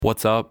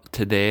What's up?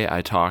 Today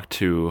I talked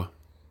to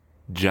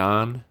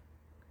John,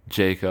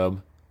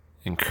 Jacob,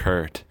 and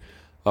Kurt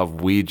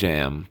of We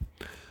Jam.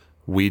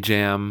 We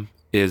Jam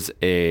is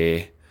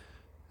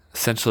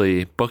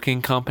essentially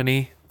booking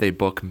company. They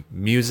book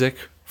music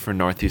for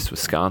Northeast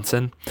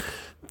Wisconsin.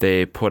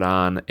 They put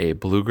on a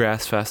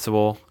bluegrass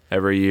festival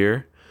every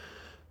year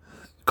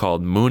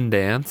called Moon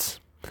Dance,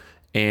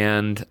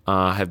 and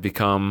have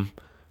become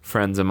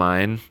friends of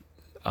mine.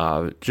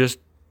 Just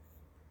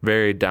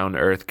very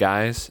down-to-earth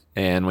guys,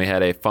 and we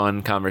had a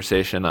fun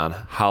conversation on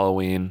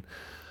Halloween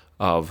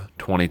of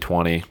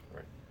 2020.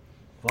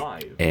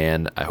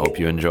 And I hope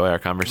you enjoy our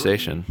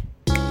conversation.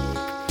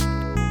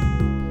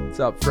 What's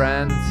up,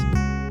 friends?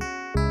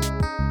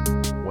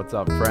 What's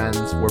up,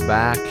 friends? We're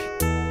back.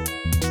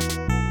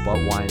 But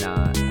why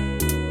not?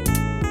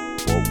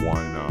 But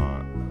why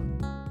not?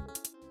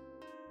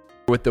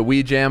 With the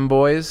We Jam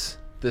boys.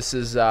 This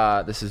is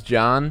John,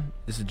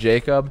 this is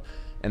Jacob,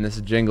 and this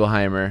is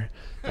Jingleheimer.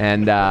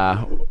 And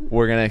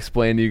we're going to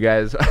explain to you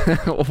guys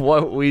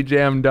what We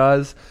Jam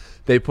does.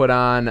 They put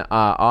on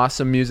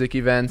awesome music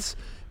events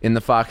in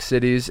the Fox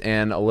Cities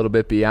and a little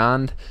bit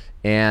beyond,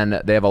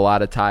 and they have a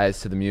lot of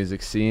ties to the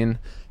music scene.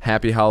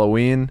 Happy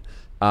Halloween.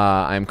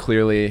 I'm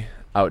clearly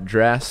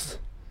outdressed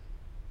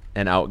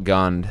and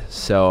outgunned.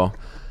 So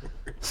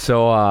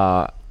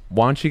why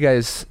don't you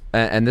guys,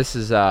 and this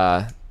is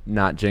not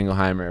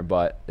Jingleheimer,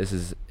 but this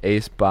is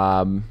Ace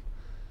Bob.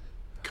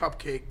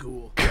 Cupcake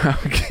Ghoul.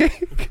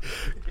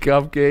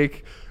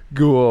 Cupcake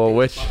Ghoul,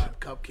 which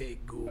Cupcake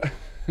Ghoul.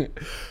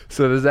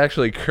 So there's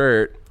actually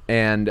Kurt,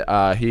 and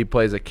he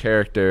plays a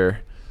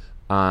character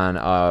on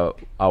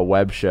a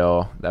web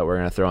show that we're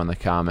gonna throw in the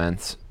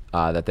comments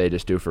that they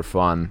just do for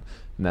fun,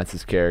 and that's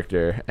his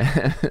character.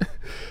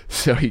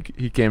 So he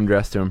came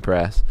dressed to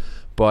impress.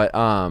 But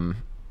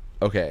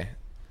okay,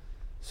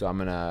 so I'm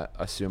gonna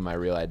assume my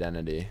real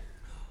identity.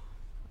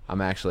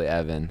 I'm actually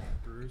Evan.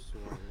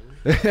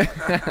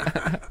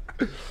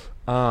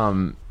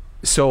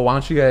 So why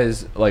don't you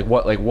guys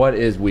what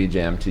is We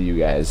Jam to you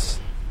guys,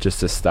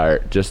 just to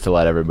start, just to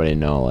let everybody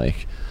know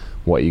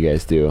what you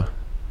guys do.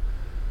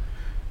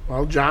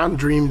 Well, John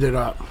dreamed it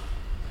up.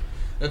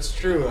 That's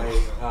true.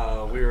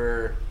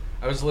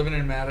 I was living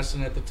in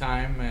Madison at the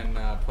time and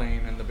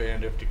playing in the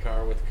band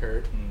Iftikhar with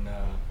Kurt, and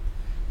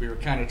we were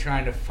kind of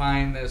trying to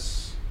find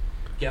this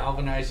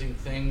galvanizing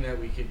thing that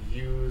we could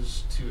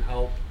use to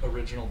help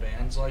original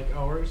bands like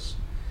ours.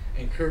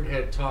 And Kurt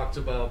had talked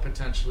about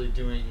potentially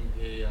doing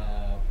a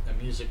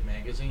music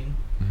magazine,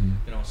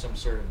 some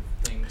sort of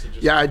thing to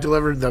just... Yeah, I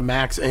delivered the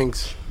Max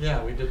Inks.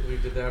 Yeah, we did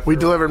that. We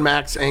delivered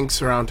Max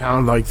Inks around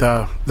town, like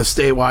the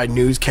statewide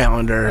news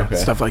calendar,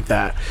 stuff like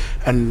that.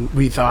 And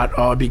we thought,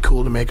 it'd be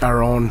cool to make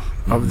our own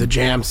of the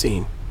jam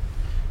scene.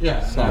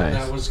 Yeah, Nice.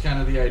 that was kind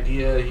of the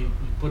idea. He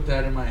put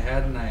that in my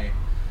head, and I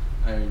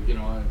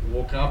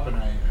woke up and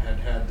I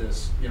had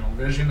this,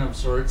 vision of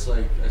sorts.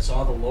 Like, I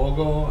saw the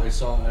logo, I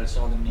saw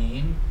the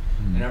name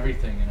and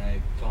everything, and I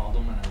called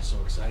him, and I was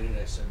so excited.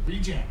 I said, "We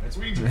Jam, it's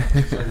We Jam."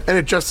 And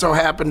it just so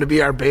happened to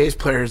be our bass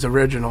player's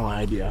original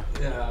idea.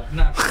 Yeah,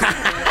 not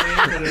that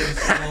name, but it was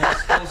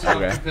close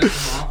enough to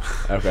piss him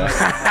off. Okay.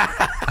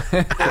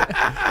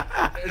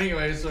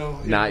 Anyway, so...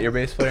 Not your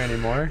bass player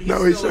anymore?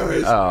 No, he still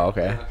is. Oh,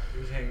 okay. Yeah, he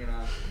was hanging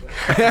on.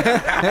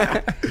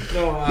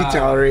 No, He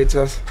tolerates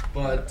us.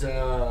 But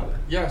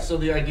so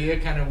the idea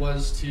kind of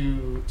was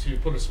to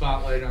put a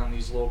spotlight on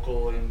these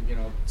local and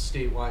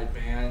statewide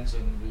bands,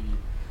 and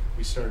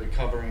we started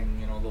covering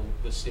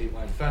the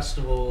statewide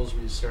festivals.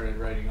 We started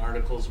writing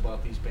articles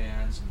about these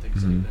bands and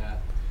things like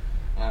that.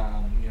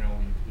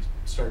 We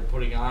started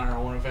putting on our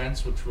own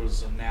events, which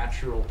was a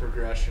natural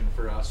progression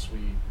for us.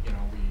 We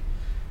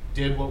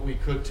did what we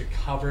could to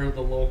cover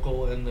the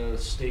local and the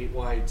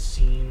statewide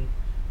scene.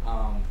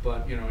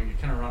 But you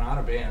kind of run out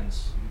of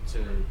bands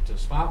to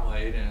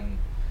spotlight, and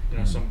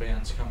some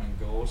bands come and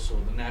go. So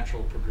the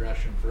natural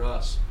progression for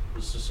us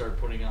was to start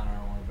putting on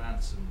our own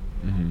events.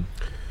 And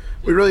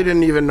We really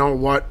didn't even know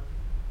what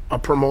a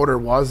promoter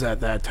was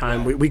at that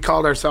time. We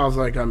called ourselves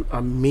like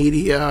a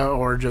media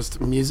or just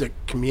music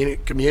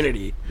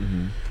community.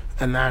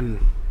 And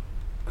then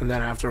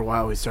after a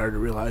while we started to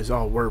realize,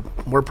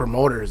 we're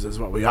promoters is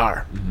what we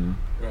are.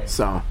 Right.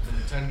 So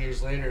and 10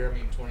 years later,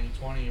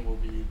 2020 will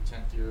be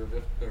 10th year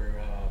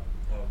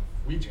of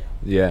We Jam.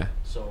 Yeah.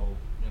 So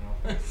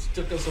it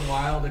took us a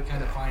while to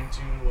kind of fine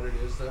tune what it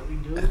is that we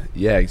do.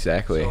 Yeah,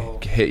 exactly. So,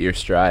 hit your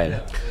stride. Yeah,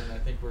 and I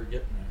think we're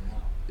getting there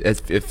now.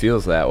 It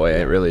feels that way.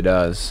 It really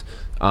does.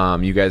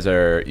 You guys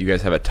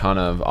have a ton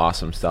of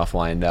awesome stuff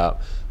lined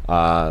up.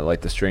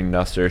 Like the String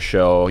Duster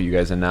show you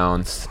guys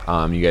announced.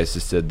 You guys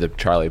just did the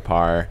Charlie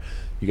Parr.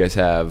 You guys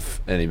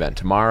have an event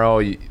tomorrow.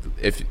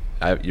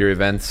 Your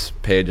events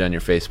page on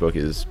your Facebook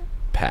is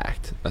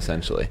packed,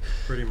 essentially.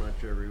 Pretty much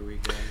every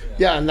weekend.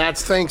 yeah, and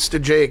that's thanks to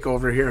Jake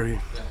over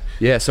here.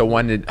 Yeah. So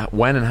when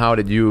and how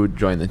did you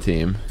join the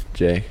team,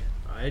 Jake?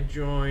 I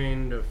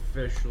joined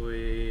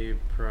officially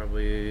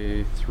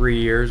probably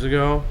 3 years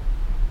ago,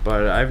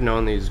 but I've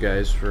known these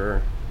guys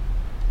for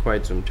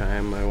quite some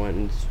time. I went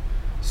and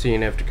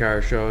seeing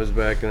Iftikhar shows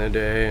back in the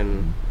day,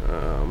 and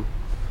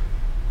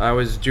I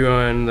was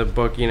doing the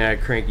booking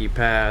at Cranky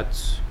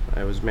Pat's.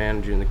 I was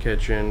managing the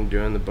kitchen,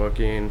 doing the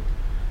booking,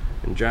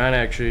 and John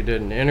actually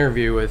did an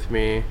interview with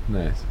me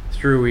Nice.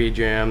 through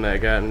WeJam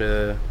that got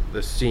into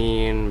the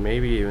scene,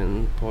 maybe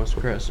even post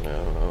Crescent, I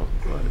don't know.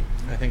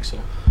 I think so.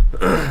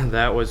 But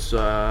that was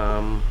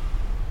must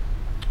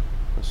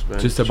have been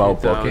Just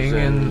about booking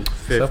and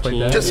stuff like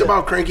that? Just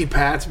about Cranky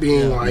Pat's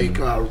being like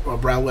a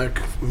relic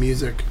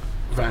music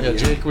venue. Yeah,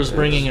 Jake was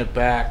bringing it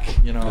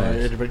back. You know, Nice.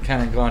 it had been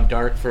kind of gone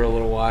dark for a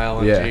little while,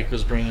 and Yeah. Jake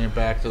was bringing it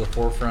back to the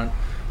forefront,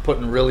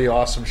 putting really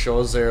awesome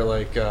shows there,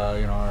 like you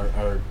know,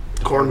 our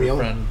Cornmeal.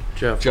 friend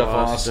Jeff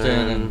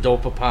Austin and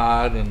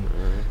Dopapod and a lot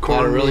of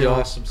Cornmeal, really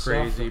awesome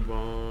Crazy stuff.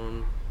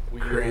 Bone. We,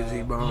 Crazy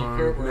me Bone, and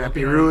Kurt were Nappy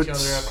looking at Roots. each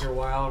other after a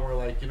while, and we're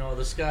like, you know,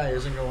 this guy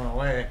isn't going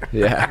away.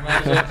 Yeah. We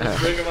might as well just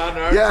bring him on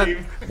to our Yeah,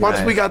 team. once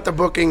we Nice. got the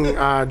booking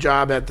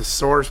job at the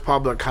Source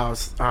Public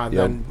House,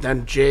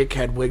 then Jake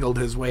had wiggled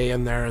his way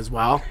in there as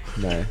well,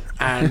 Nice.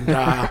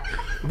 and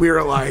we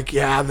were like,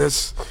 yeah,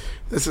 this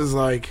is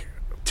like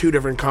two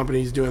different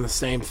companies doing the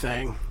same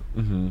thing.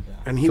 Mm-hmm.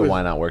 And he So was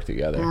why not work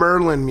together?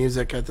 Merlin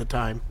Music at the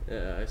time.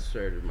 Yeah, I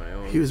started my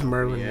own. He was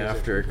Merlin company Music.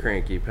 after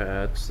Cranky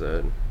Pat's.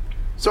 That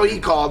So he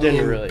called me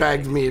Didn't and really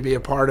begged like me to be a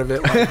part of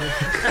it,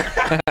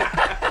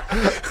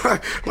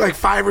 like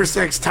 5 or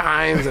 6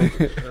 times. And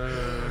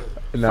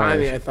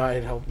finally, I Nice. thought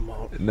I'd help him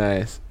out.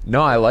 Nice.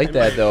 No, I like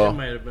that It though.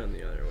 might have been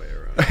the other way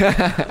around.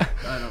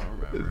 I don't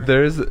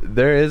remember.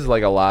 There is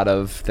like a lot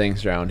of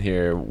things around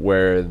here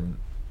where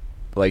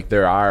like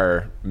there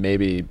are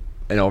maybe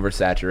an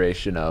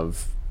oversaturation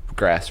of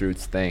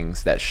grassroots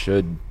things that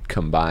should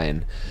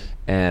combine,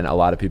 and a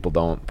lot of people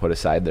don't put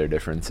aside their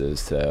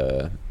differences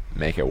to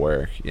make it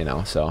work, you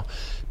know. So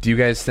do you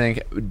guys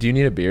think, do you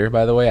need a beer,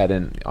 by the way? I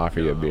didn't offer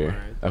you a No, beer.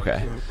 I'm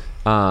Okay.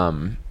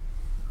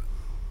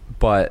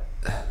 But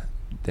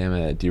damn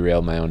it, I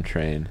derailed my own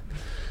train.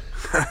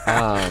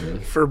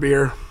 For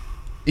beer,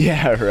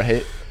 Yeah,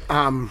 right.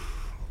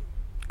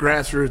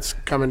 grassroots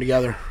coming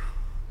together.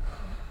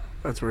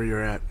 That's where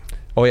you're at.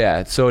 Oh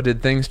yeah. So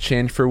did things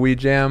change for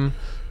WeJam?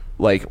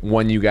 Like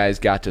when you guys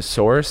got to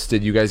Source,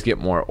 did you guys get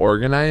more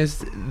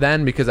organized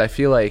then? Because I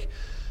feel like,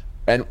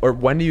 or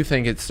when do you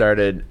think it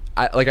started?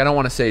 I don't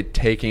want to say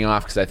taking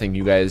off, because I think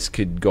you guys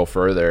could go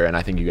further, and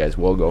I think you guys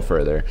will go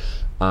further.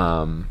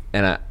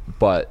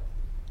 But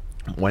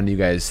when do you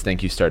guys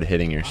think you started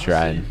hitting your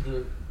stride?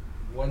 Honestly,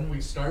 when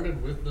we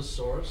started with the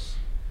Source,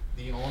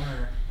 the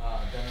owner,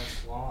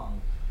 Dennis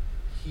Long,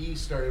 he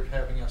started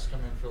having us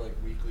come in for like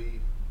weekly,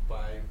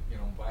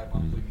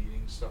 bi-monthly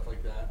meetings, stuff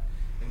like that.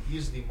 And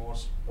he's the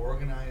most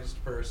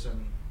organized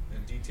person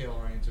and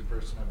detail-oriented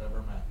person I've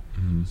ever met.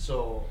 Mhm.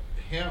 So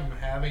him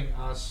having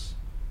us,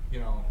 you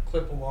know,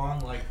 clip along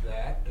like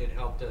that, it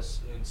helped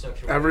us in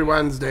such a way. Every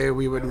Wednesday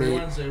we would Every meet.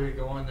 Wednesday we'd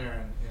go in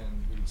there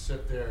and we'd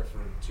sit there for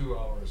 2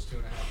 hours,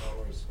 2.5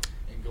 hours,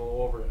 and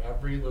go over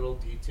every little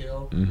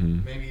detail.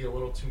 Mhm. Maybe a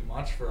little too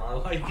much for our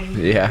liking.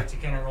 Yeah. To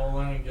kind of roll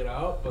in and get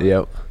out. But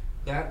Yep.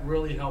 that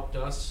really helped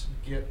us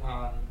get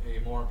on a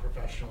more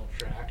professional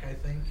track, I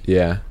think.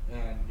 Yeah.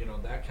 And you know,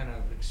 that kind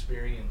of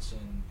experience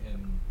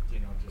and you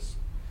know, just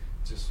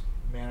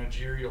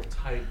managerial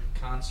type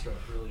construct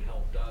really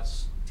helped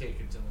us take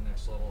it to the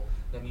next level.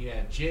 Then you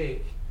had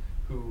Jake,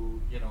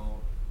 who, you know,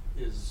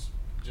 is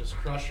just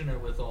crushing it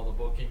with all the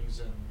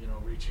bookings and, you know,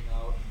 reaching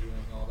out and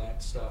doing all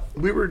that stuff.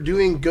 We were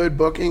doing good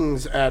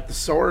bookings at the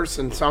Source,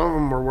 and some of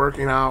them were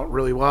working out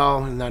really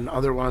well, and then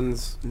other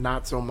ones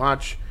not so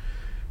much.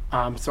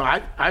 So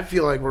I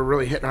feel like we're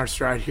really hitting our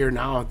stride here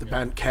now at the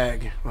Bent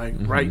Keg, like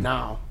right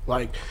now.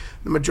 Like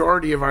the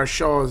majority of our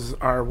shows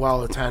are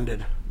well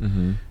attended.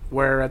 Mm-hmm.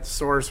 Where at the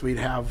Source we'd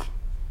have,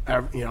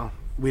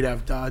 we'd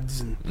have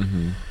duds, and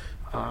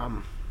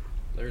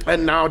There's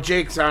and now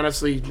Jake's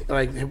honestly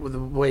like with the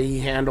way he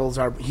handles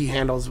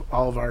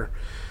all of our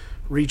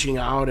reaching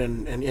out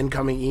and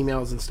incoming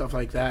emails and stuff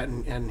like that,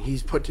 and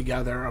he's put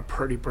together a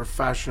pretty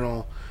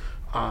professional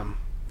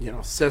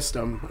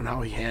system on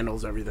how he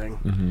handles everything.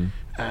 Mm-hmm.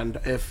 And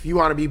if you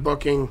want to be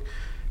booking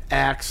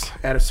acts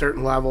at a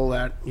certain level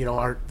that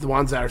are the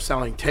ones that are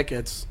selling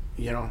tickets,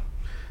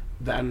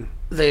 then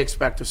they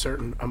expect a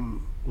certain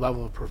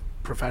level of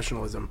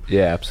professionalism.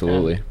 Yeah,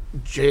 absolutely.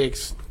 And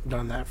Jake's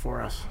done that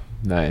for us.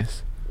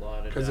 Nice. a lot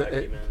of Because it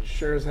documents.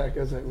 sure as heck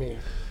isn't me.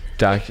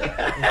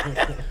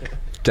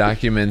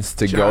 Documents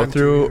to go John,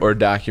 through, too. or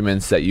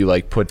documents that you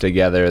like put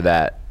together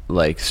that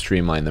like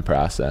streamline the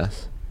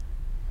process?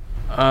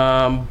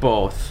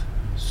 Both.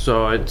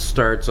 So it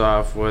starts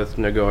off with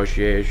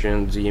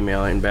negotiations,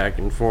 emailing back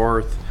and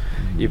forth.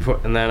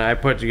 And then I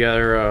put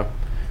together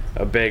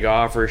a big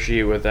offer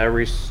sheet with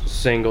every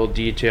single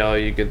detail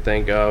you could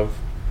think of,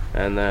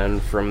 and then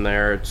from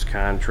there it's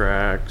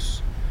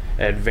contracts,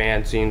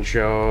 advancing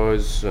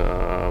shows,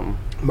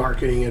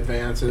 Marketing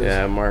advances.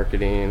 yeah,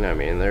 marketing. I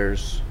mean,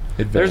 there's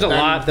a Then-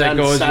 lot that then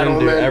goes into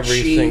settlement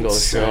every single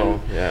sheets show.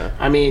 and- Yeah.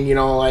 I mean, he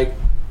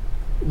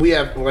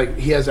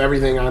has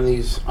everything on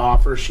these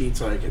offer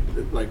sheets, like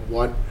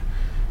what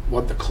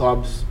what the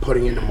club's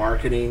putting into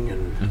marketing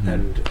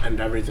and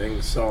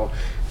everything. So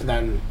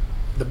then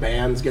the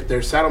bands get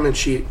their settlement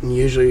sheet, and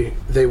usually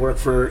they work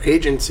for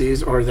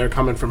agencies or they're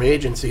coming from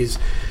agencies.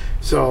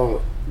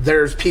 So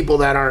there's people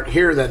that aren't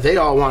here that they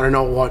all want to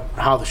know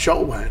how the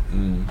show went.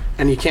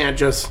 And you can't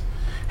just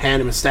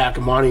hand them a stack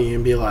of money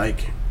and be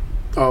like,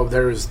 oh,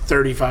 there's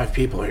 35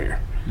 people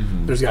here.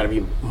 There's got to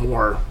be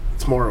more.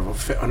 It's more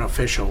of an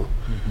official,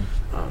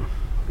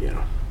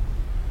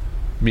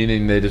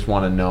 Meaning they just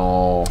want to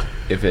know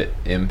if it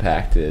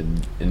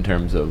impacted in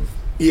terms of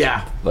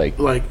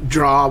like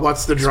draw.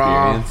 What's the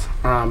draw?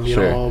 Experience. You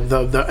know,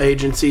 the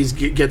agencies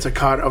gets a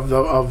cut of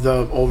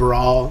the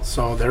overall,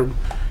 so they're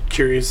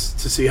curious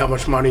to see how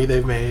much money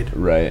they've made.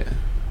 Right.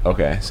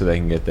 Okay, so they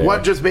can get there.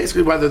 Just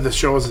basically whether the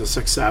show is a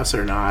success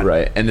or not.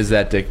 Right. And does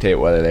that dictate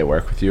whether they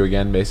work with you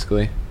again,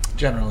 basically?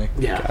 Generally.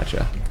 Yeah.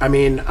 Gotcha. I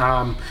mean,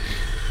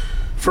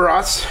 for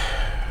us,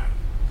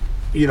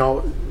 you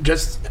know,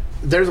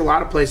 there's a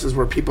lot of places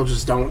where people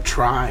just don't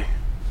try.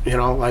 You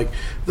know, like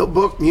they'll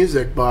book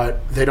music,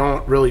 but they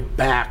don't really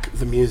back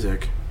the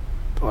music.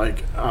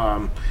 Like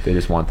they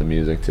just want the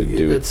music to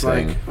do its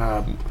thing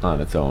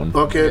on its own.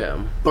 Book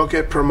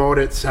it, promote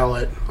it, sell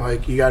it.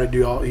 Like you got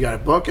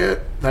to book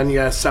it, then you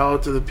got to sell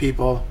it to the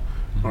people,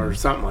 or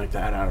something like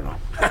that. I don't know.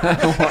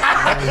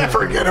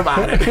 Forget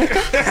about it.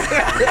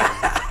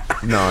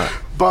 No,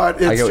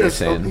 but it's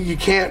just you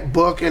can't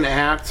book an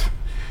act,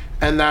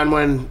 and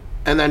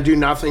then do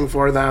nothing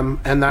for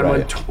them, and then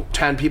when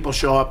 10 people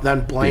show up,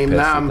 then blame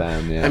them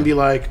and be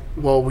like,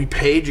 well, we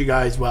paid you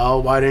guys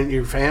well, why didn't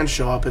your fans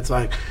show up? It's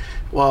like,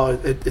 well,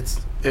 it's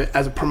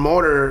as a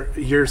promoter,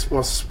 you're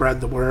supposed to spread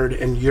the word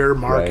in your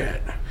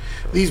market. Right.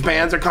 These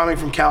bands are coming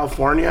from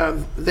California.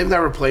 They've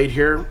never played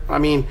here. I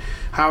mean,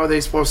 how are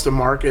they supposed to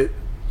market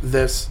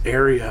this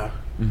area?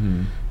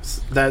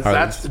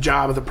 That's the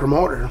job of the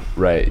promoter.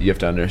 Right. You have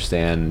to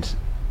understand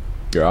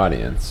your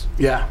audience.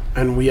 Yeah,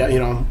 and we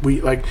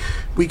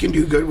can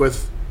do good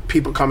with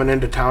people coming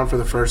into town for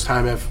the first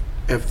time if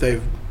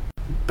they've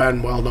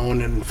been well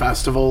known in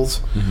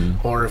festivals,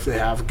 or if they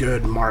have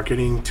good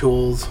marketing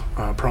tools,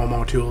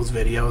 promo tools,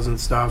 videos and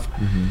stuff.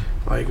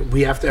 Like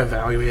we have to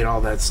evaluate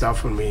all that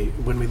stuff when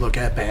we look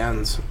at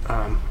bands,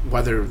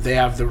 whether they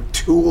have the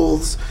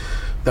tools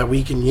that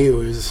we can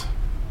use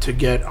to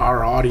get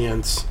our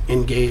audience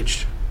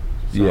engaged.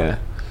 Yeah.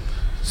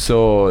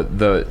 So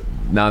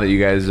now that you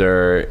guys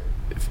are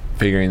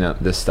figuring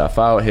this stuff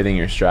out, hitting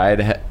your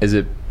stride, is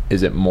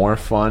it more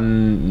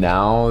fun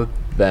now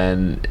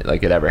than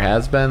like it ever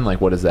has been?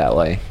 Like, what is that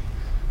like?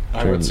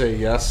 I would say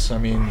yes. I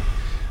mean,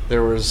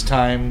 there was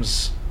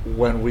times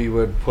when we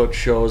would put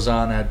shows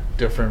on at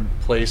different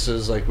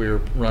places. Like we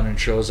were running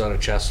shows out of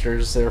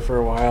Chester's there for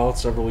a while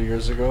several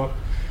years ago,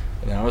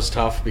 and that was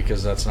tough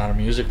because that's not a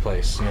music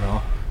place, you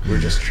know. We're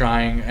just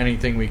trying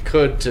anything we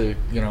could to,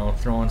 you know,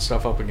 throwing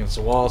stuff up against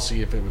the wall,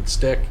 see if it would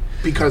stick.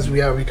 Because we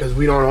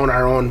don't own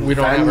our own venue. We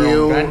don't have our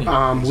own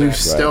venue.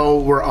 Exactly.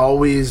 We're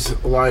always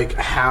like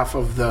half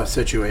of the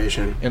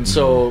situation. And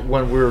so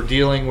when we're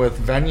dealing with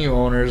venue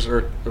owners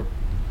or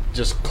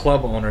just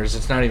club owners,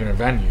 it's not even a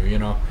venue, you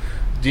know,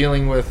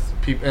 dealing with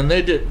people, and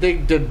they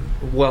did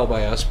well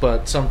by us,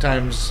 but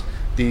sometimes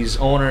these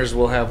owners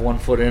will have 1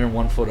 foot in and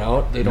 1 foot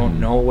out. They don't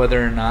know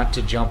whether or not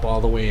to jump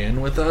all the way in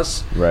with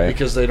us,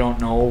 because they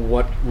don't know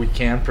what we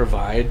can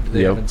provide.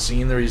 They haven't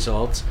seen the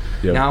results.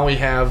 Now we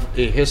have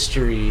a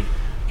history,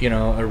 you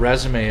know, a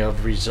resume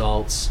of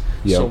results.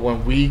 So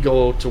when we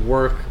go to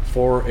work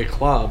for a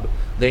club,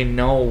 they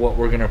know what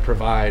we're going to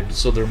provide,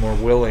 so they're more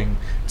willing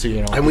to,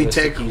 you know. And we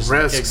take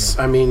risks.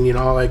 I mean, you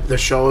know, like the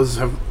shows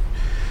have,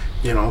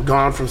 you know,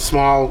 gone from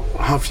small,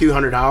 a few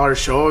 $100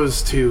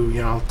 shows to,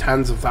 you know,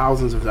 tens of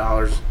thousands of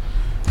dollars.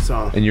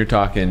 So. And you're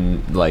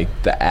talking like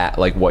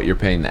like what you're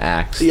paying the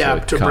acts.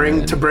 To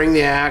bring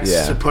the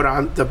acts, to put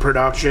on the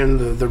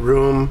production, the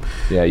room.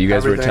 Yeah, you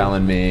guys were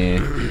telling me,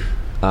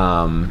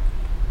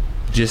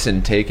 just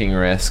in taking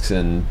risks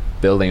and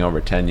building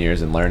over 10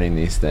 years and learning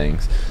these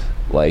things,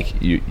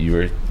 like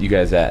you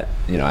guys at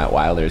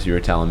Wilder's, you were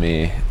telling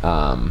me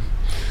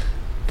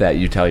that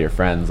you tell your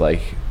friends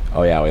like,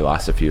 oh yeah, we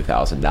lost a few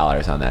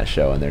 $1,000s on that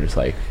show, and they're just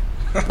like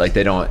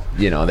they don't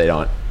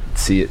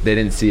see it. They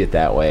didn't see it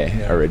that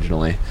way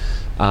originally.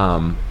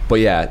 But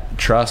yeah,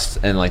 trust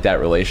and like that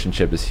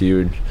relationship is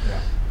huge.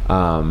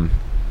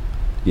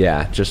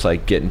 Just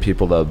like getting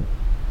people to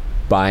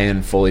buy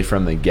in fully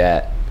from the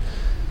get,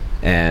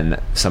 and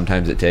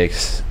sometimes it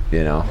takes,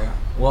 you know. Yeah.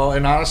 Well,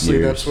 and honestly,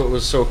 that's what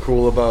was so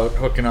cool about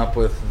hooking up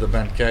with the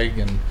Bent Keg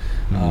and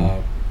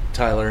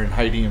Tyler and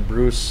Heidi and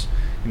Bruce.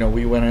 You know,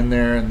 we went in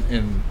there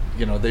and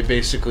you know, they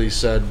basically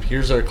said,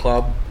 here's our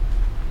club,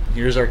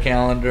 here's our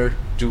calendar,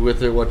 do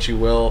with it what you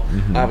will.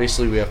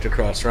 Obviously, we have to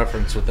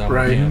cross-reference with them.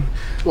 Right.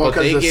 Well,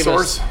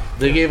 because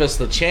they gave us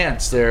the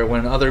chance there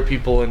when other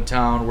people in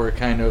town were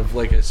kind of,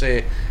 like I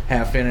say,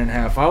 half in and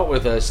half out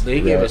with us.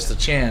 They gave us the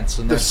chance.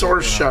 And the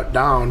Source shut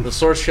down. The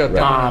Source shut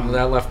down, and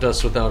that left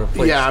us without a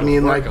place. Yeah, I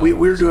mean, like we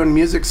were doing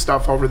music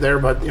stuff over there,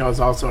 but, you know, it's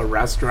also a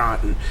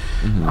restaurant.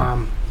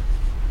 And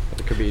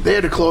It could be. They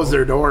had to close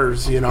their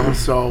doors,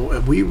 so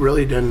we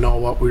really didn't know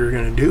what we were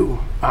going to do.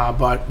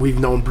 But we've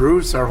known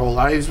Bruce our whole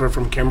lives. We're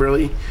from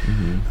Kimberly.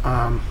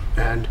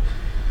 And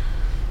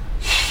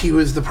he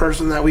was the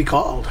person that we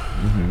called.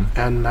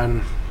 And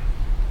then...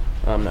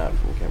 I'm not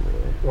from Kimberly.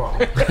 Well,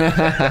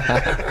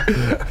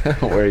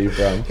 Where are you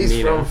from? he's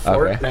Nina. from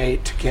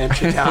Fortnite,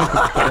 can't you tell?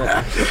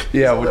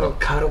 Yeah, A little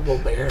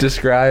cuttable bear.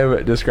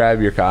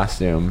 describe your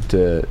costume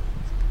to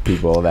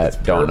people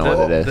that don't know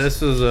what it is.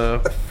 This is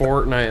a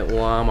Fortnite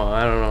llama.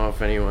 I don't know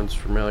if anyone's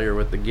familiar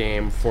with the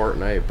game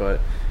Fortnite, but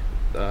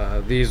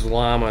these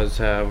llamas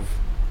have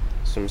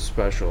some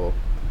special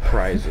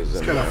prizes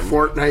in Got a them.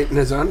 Fortnite in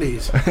his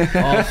undies.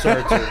 All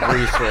sorts of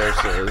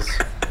resources.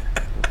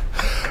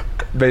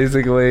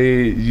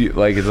 Basically, it's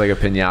like a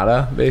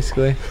piñata,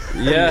 basically.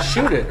 Yeah,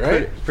 shoot it,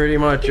 right? Pretty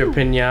much a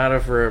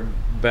pinata for a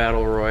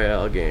battle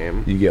royale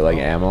game. You get like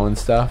ammo and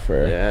stuff,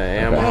 or Yeah,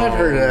 ammo. I've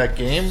heard of that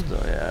game. So,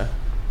 yeah,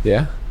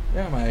 Yeah.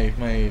 Yeah,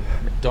 my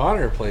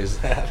daughter plays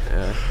that.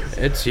 yeah,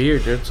 it's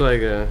huge. It's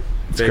like a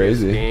biggest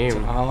crazy. game. It's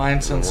an online in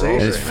the world. sensation.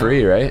 And it's right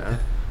free, right?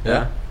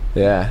 Yeah.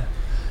 Yeah.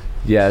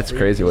 Yeah, it's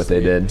crazy what they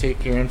did.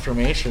 Take your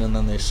information and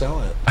then they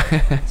sell it.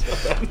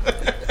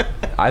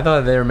 I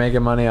thought they were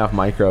making money off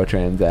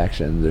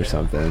microtransactions or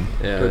something.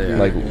 Yeah, Could they be. are.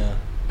 Like Yeah.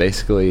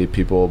 basically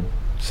people,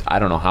 I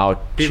don't know how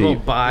People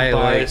cheap. buy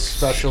Buy like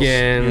special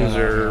skins yeah,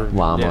 or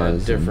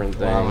llamas yeah, different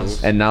and- llamas.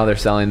 things. And now they're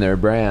selling their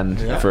brand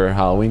Yeah. for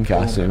Halloween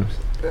costumes.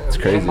 It's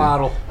Role crazy.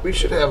 model. We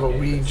should have a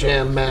Wee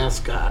Jam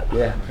mascot.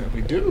 Yeah.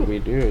 We do. We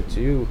do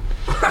too.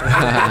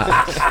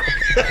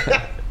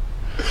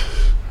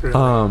 Really.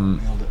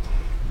 Nailed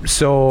it.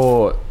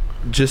 So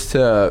just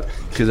to,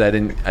 because I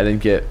didn't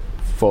get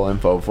full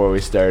info before we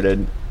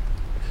started.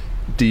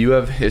 Do you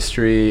have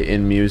history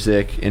in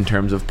music in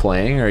terms of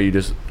playing, or you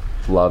just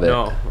love it?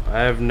 No,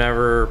 I've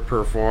never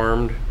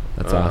performed.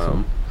 That's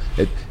awesome.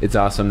 It's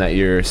awesome that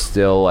you're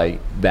still like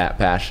that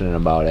passionate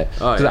about it.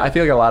 Oh, 'Cause yeah. I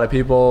feel like a lot of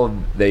people,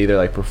 they either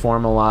like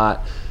perform a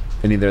lot,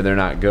 and either they're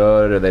not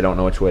good, or they don't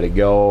know which way to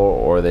go,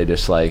 or they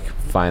just like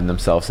find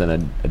themselves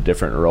in a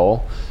different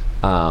role.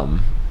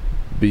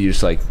 But you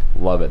just like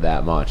love it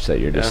that much that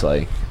you're just Yeah.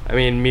 like, I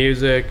mean,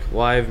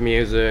 live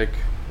music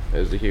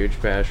is a huge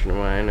passion of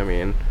mine. I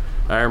mean,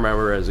 I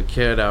remember as a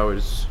kid I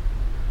was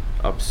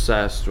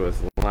obsessed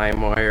with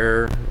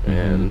LimeWire,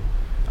 and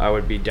I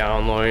would be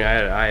downloading. I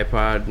had an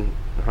iPod,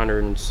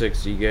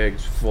 160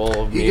 gigs full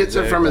of He music. gets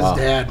it from his Wow.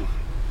 dad.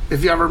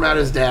 If you ever met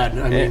his dad,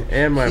 I mean,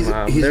 And my he's,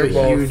 mom. he's They're a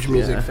both- huge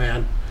music yeah.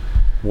 fan.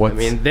 what's I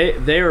mean,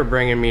 they were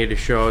bringing me to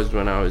shows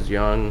when I was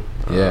young.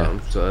 Yeah.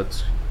 So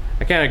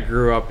I kind of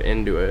grew up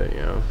into it,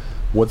 you know.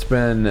 what's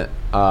been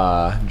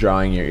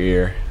drawing your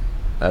ear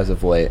as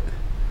of late?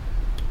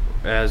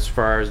 As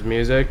far as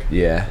music,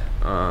 Yeah.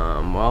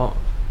 well,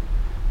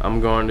 I'm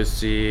going to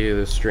see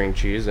the String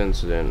Cheese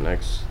Incident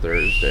next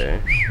Thursday.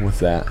 What's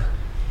that?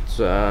 It's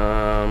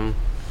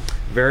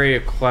very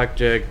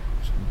eclectic.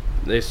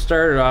 They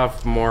started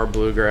off more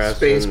bluegrass.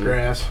 Space and-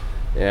 Grass.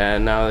 Yeah,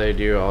 and now they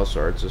do all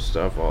sorts of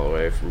stuff all the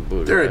way from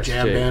bluegrass. They're a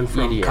jam to band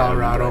from EDM,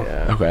 Colorado.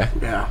 Yeah. Okay.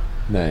 Yeah.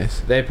 Nice.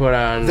 They put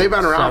on. They've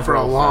been around for a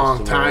several long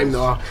festivals. time,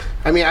 though.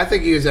 I mean, I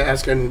think he was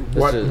asking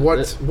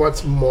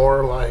what's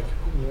more like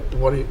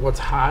what's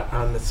hot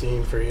on the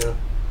scene for you.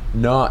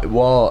 No,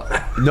 well,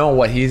 no.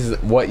 What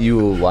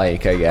you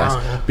like, I guess, Oh,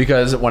 yeah.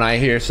 because when I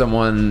hear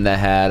someone that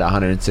had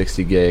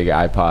 160 gig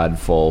iPod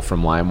full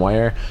from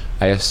LimeWire,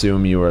 I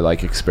assume you were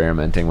like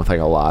experimenting with like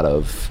a lot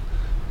of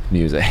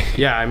music.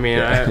 Yeah, I mean,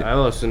 Yeah. I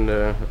listen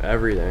to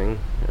everything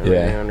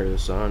under the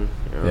sun.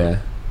 You know? Yeah.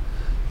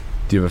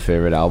 Do you have a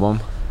favorite album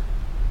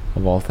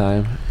of all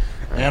time?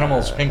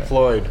 Animals, Pink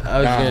Floyd. I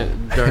was gonna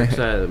Dark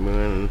Side of the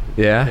Moon.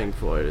 Yeah? Pink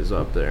Floyd is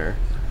up there.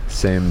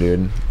 Same,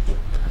 dude.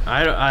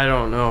 I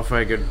don't know if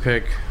I could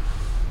pick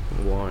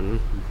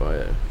one,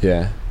 but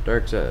Yeah.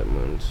 Dark Side of the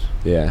Moon's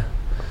Yeah.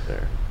 up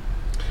there.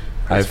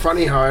 It's I've-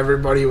 funny how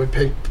everybody would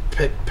pick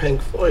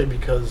Pink Floyd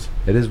because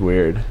It is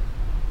weird.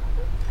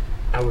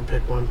 I would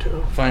pick one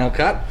too. Final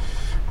Cut.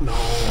 No,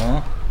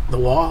 Huh? The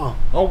Wall.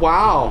 Oh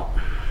wow.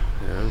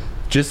 Yeah.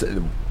 Just,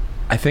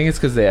 I think it's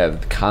because they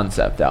have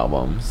concept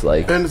albums.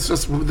 Like, And it's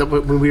just that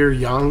when we were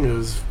young, it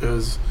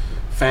was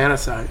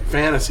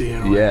fantasy. You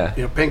know,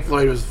 Yeah. Pink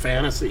Floyd was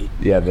fantasy.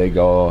 yeah,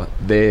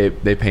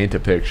 they paint a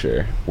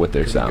picture with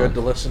their Good sound.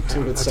 to listen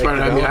to. It's That's why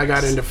I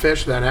got psychedelics. into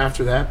Fish then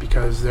after that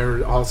because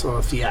they're also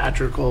a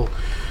theatrical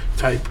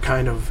type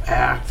kind of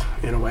act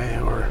in a way,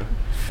 or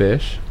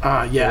Fish.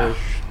 yeah, Fish,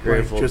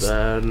 Grateful just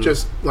Dead.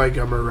 just like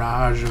a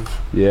mirage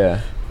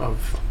Yeah.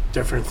 of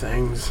different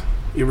things.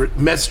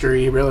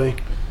 Mystery, really.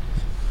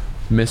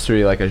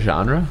 Mystery, like a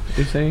genre,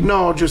 you're saying?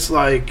 No, just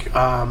like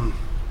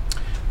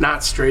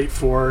not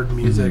straightforward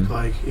music,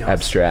 like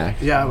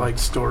Abstract. Yeah, like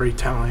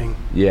storytelling,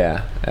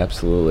 Yeah,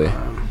 absolutely.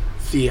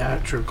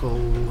 theatrical,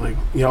 like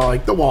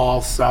like The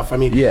Wall stuff. I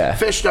mean, Yeah.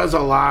 Fish does a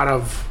lot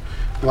of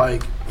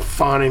like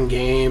fun and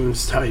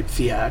games type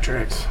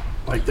theatrics.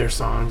 Like their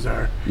songs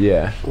are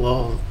Yeah. a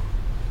little.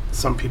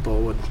 Some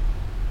people would,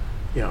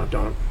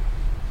 don't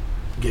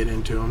get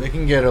into them. They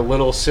can get a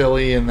little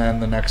silly, and then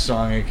the next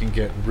song it can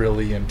get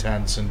really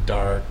intense and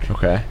dark.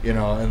 Okay. You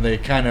know, and they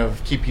kind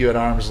of keep you at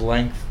arm's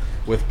length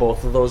with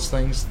both of those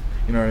things.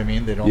 You know what I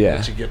mean? They don't Yeah.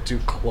 let you get too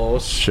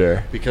close.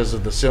 Sure. Because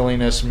of the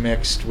silliness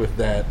mixed with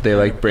that. They kind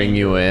like of bring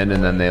you anger. in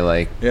and then they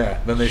like Yeah,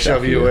 then they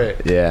shove you away.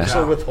 Yeah.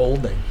 So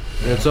withholding.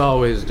 It's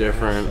always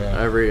different. Yeah.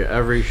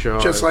 Every show.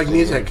 Just I've like seen.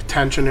 music,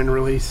 tension and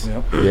release.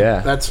 Yep. yeah.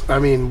 That's, I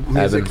mean,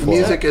 Ebb and flow.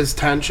 music is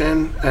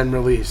tension and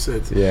release.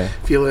 It's, Yeah.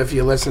 if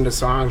you listen to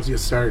songs, you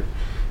start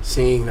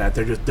seeing that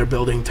they're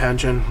building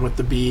tension with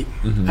the beat,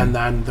 Mhm. and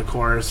then the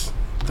chorus,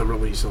 the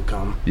release will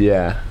come.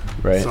 Yeah.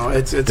 Right. So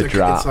it's The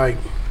drop. it's like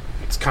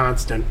it's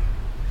constant.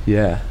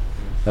 Yeah,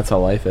 that's how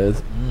life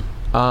is.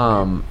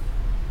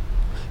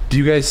 Do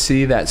you guys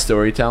see that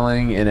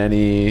storytelling in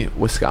any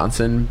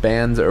Wisconsin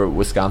bands or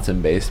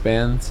Wisconsin-based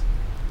bands?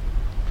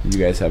 You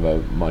guys have a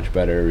much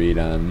better read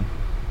on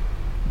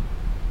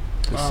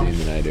the scene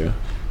than I do.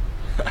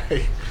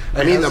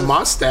 I mean, the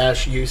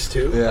Mustache used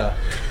to. Yeah.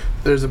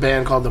 There's a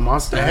band called the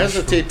Mustache. I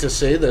hesitate to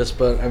say this,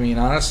 but I mean,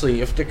 honestly,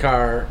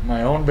 Iftikhar,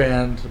 my own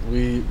band,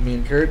 me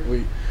and Kurt,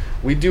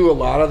 we do a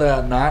lot of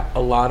that. Not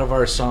a lot of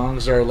our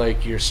songs are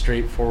like your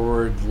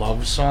straightforward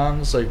love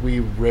songs. Like, we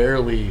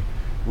rarely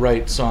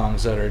write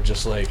songs that are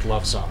just like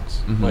love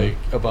songs, like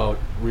about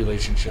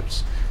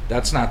relationships.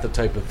 That's not the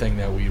type of thing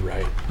that we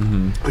write.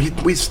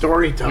 We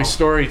storytell. We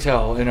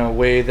storytell in a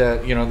way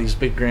that, you know, these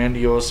big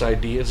grandiose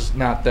ideas.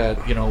 Not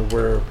that, you know,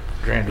 we're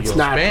grandiose It's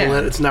not.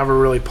 band. It's never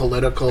really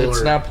political.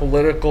 It's not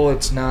political.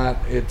 It's not.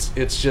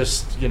 It's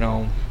just, you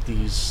know,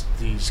 these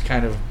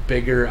kind of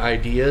bigger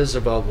ideas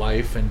about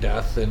life and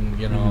death and,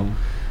 you know,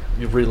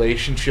 your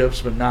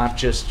relationships, but not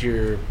just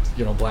your,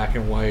 you know, black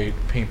and white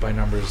paint by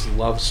numbers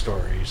love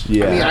stories.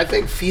 Yeah. I mean, I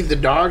think Feed the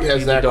Dog has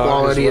Feed the that Dog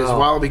quality as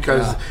well.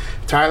 because Yeah.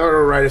 Tyler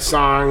will write a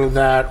song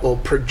that will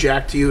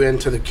project you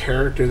into the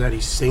character that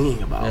he's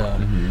singing about.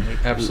 Yeah,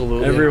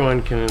 absolutely.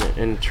 Everyone can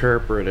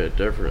interpret it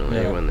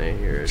differently Yeah. when they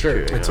hear it.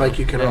 Sure. Too, It's know? like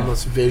you can Yeah.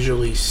 almost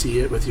visually see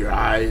it with your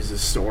eyes, the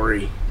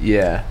story.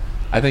 Yeah,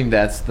 I think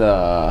that's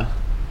the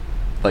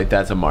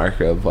that's a mark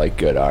of like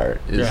good art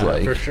is Yeah,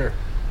 like for sure.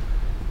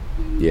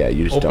 yeah,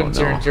 you just Open don't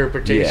to know.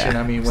 interpretation. Yeah,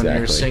 I mean, when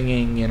you're exactly.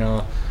 singing, you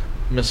know,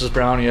 Mrs.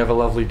 Brown, you have a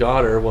lovely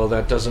daughter. Well,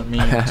 that doesn't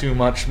mean too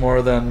much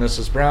more than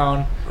Mrs.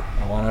 Brown,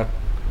 I want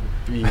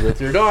to be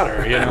with your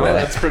daughter. You know,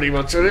 that's pretty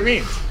much what it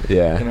means.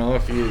 Yeah. You know,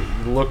 if you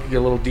look a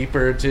little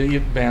deeper to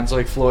bands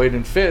like Floyd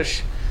and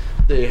Fish,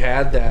 they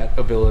had that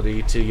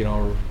ability to, you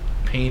know,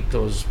 paint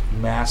those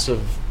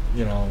massive,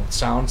 you know,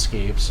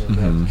 soundscapes and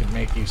that can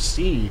make you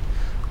see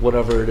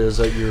whatever it is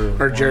that you're.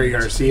 Or Jerry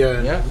wanting to-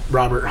 Garcia, Yeah.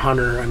 Robert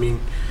Hunter. I mean,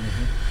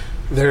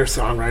 their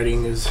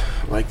songwriting is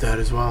like that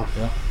as well.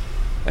 Yeah.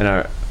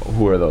 And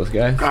who are those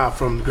guys?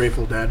 From the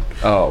Grateful Dead.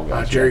 Oh,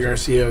 gotcha. Jerry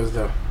Garcia is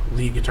the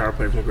lead guitar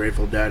player from the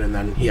Grateful Dead, and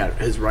then he had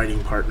his writing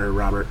partner,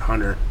 Robert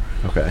Hunter.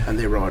 Okay. And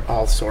they wrote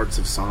all sorts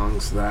of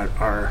songs that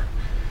are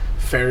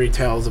fairy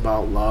tales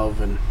about love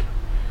and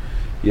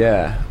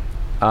Yeah.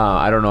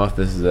 I don't know if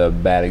this is a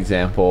bad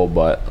example,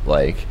 but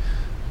like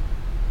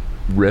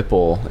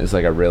Ripple is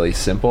like a really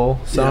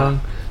simple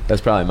song. That's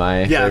probably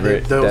my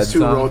favorite. those Dead two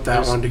song. wrote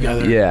that one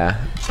together.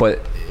 Yeah, but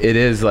it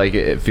is like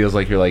it feels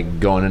like you're like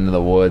going into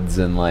the woods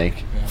and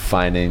like Yeah.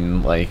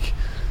 finding like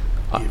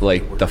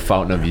the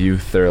fountain of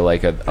youth or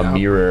like a Yeah.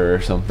 mirror or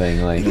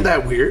something like. Isn't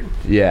that weird?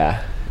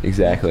 Yeah,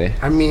 exactly.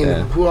 I mean,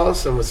 Yeah. who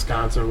else in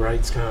Wisconsin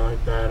writes kind of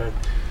like that?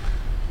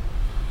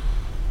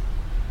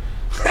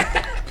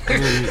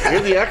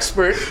 You're the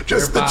expert.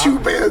 Just there, the Bob. two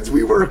bands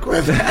we work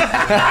with.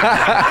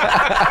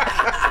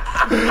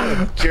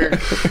 Jerk.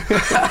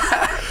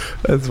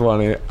 That's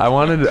funny. I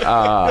wanted to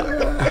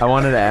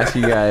ask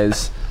you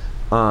guys.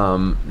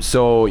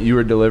 So you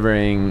were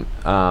delivering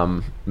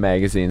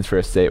magazines for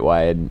a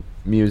statewide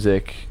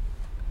music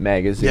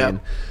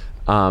magazine,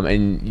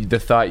 and the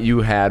thought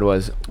you had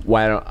was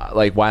why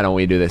don't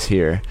we do this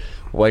here?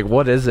 Like,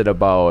 what is it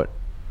about?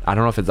 I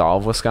don't know if it's all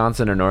of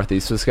Wisconsin or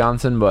Northeast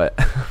Wisconsin, but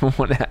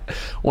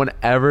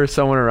whenever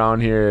someone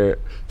around here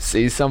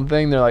sees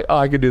something, they're like, "Oh,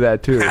 I could do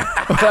that too."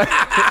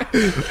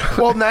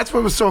 Well, and that's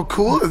what was so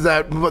cool is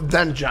that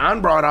then John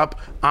brought up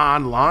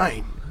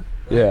online.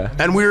 Yeah.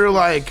 And we were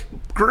like,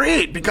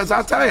 great, because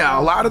I'll tell you,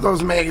 a lot of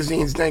those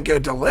magazines didn't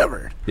get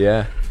delivered.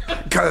 Yeah.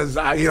 Because,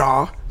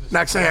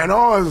 next thing I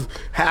know is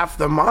half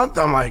the month,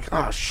 I'm like,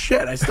 oh,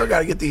 shit, I still got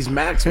to get these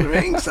Maximum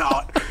Inks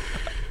out.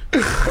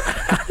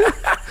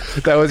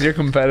 That was your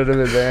competitive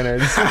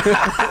advantage.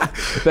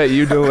 That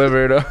you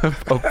delivered a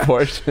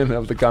portion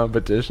of the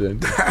competition.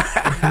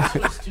 This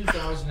was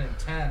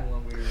 2010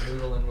 when we were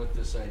noodling with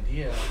this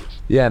idea.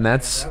 Yeah, and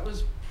that's That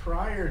was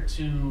prior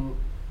to,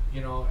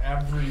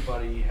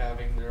 everybody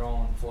having their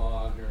own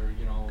vlog or,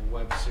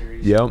 web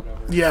series Yep. or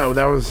whatever. Yeah,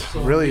 that was So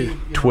really...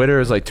 we,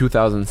 Twitter is like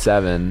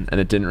 2007, and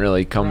it didn't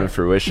really come to Right.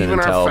 fruition Even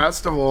until our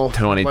festival...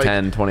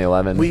 2010,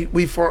 2011.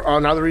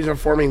 Another reason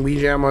for forming We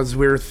Jam was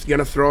we were going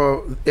to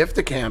throw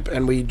IFTA Camp,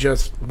 and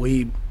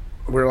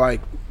we're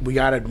like, we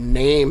got to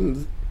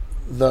name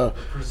the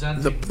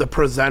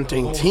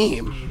presenting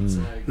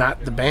team,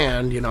 not the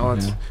band.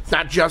 It's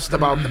not just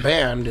about the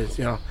band. It's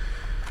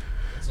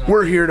It's not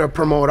we're here to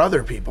promote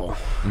other people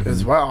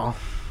as well.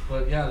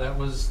 But yeah, that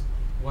was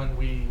when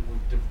we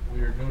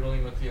were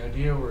noodling with the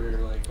idea where you're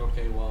like,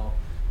 okay, well,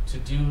 to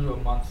do a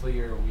monthly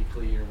or a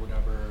weekly or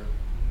whatever,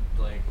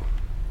 like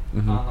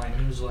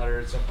online newsletter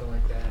or something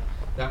like that,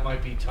 that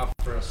might be tough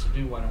for us to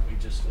do. Why don't we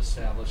just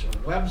establish a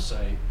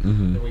website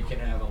that we can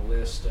have a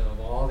list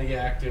of all the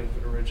active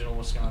original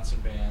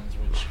Wisconsin bands,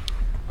 which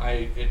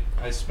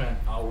I spent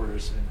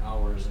hours and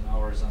hours and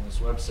hours on this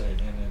website,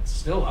 and it's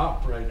still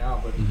up right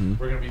now, but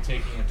we're going to be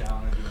taking it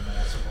down and doing a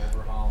massive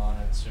overhaul on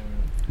it soon.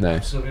 Nice.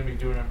 I'm still going to be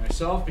doing it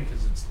myself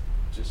because it's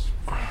just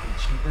frankly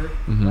cheaper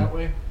that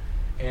way,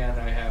 and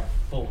I have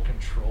full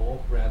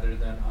control rather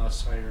than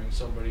us hiring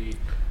somebody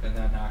and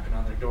then knocking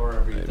on their door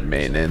every Thursday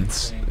maintenance,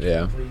 saying,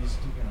 yeah. Please,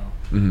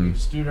 we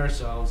just do it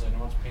ourselves. I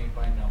know it's paint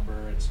by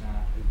number. It's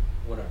not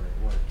whatever,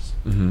 it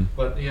works.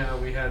 But yeah,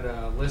 we had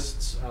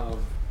lists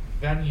of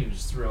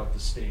venues throughout the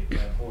state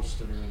that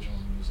hosted original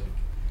music.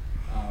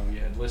 We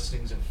had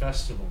listings at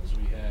festivals.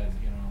 We had,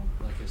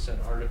 like I said,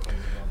 articles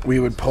about We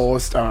would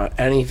post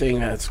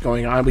anything that's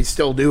going on. We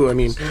still do. I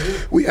mean,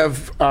 we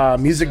have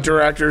music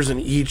directors in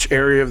each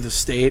area of the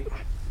state,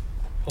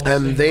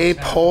 and they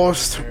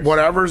post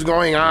whatever's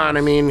going on.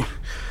 I mean,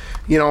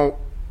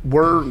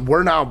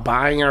 we're now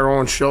buying our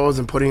own shows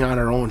and putting on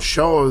our own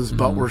shows,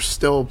 but we're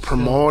still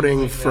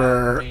promoting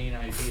for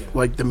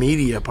like the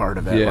media part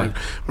of it. Yeah. Like,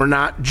 we're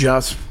not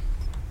just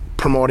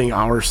promoting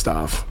our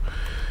stuff.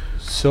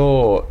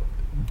 So,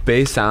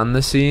 based on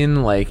the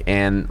scene, like,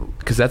 and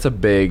because it's a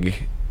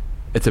big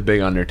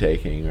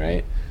undertaking,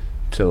 right?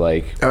 To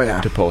like,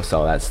 to post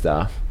all that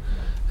stuff.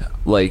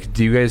 Like,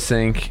 do you guys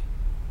think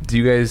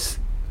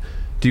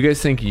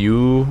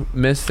you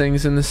miss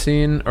things in the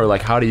scene, or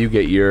like, how do you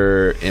get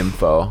your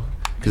info?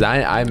 Because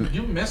I'm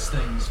you miss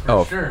things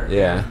for sure.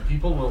 Yeah, and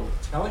people will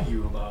tell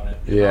you about it.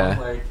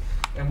 Yeah.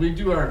 And we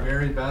do our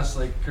very best.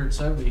 Like Kurt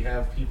said, we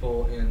have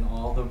people in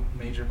all the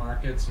major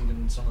markets,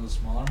 even some of the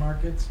smaller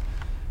markets,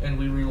 and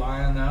we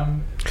rely on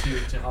them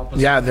to help us.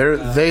 Yeah,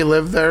 they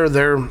live there.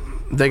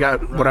 They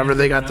got whatever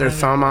they got their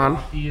thumb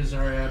on. He is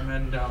our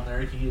admin down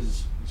there. He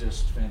is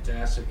just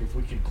fantastic. If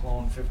we could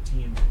clone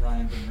 15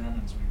 Ryans and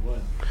Remens, we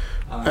would.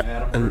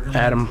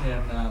 Adam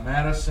in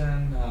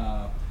Madison.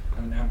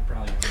 I'm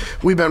probably.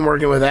 We've been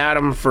working with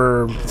Adam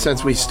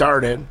since we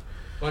started.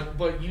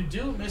 But you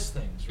do miss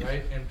things,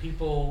 right? And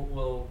people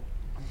will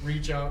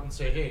reach out and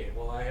say, "Hey,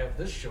 well, I have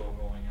this show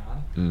going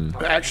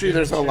on." Actually,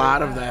 there's a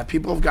lot of that.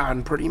 People have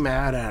gotten pretty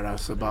mad at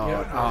us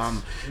about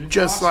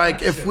just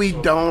like if we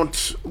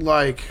don't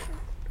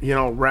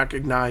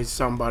recognize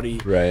somebody,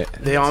 right?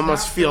 They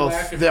almost feel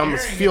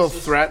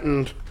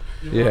threatened,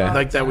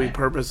 like that we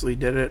purposely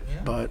did it. Yeah.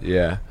 But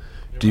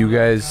do you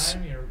guys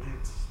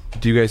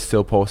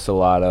still post a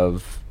lot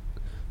of?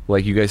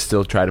 Like, you guys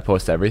still try to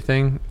post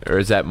everything, or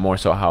is that more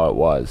so how it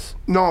was?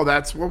 No,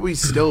 that's what we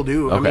still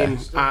do. Okay.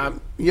 I mean,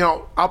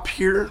 up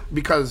here,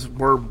 because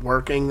we're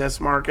working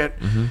this market,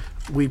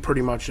 we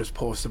pretty much just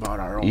post about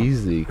our own.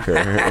 Easy,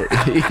 Kurt.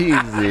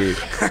 Easy.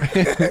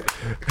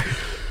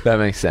 That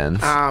makes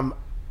sense.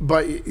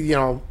 But,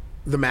 the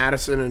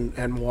Madison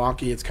and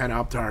Milwaukee, it's kind of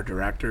up to our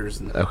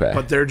directors. Okay.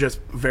 But they're just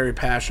very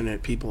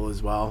passionate people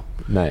as well.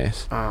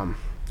 Nice. And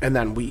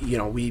then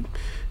we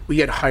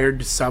get hired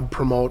to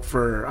sub-promote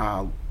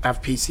for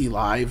FPC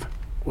Live,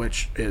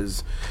 which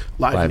is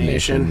Live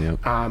Nation,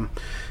 yep.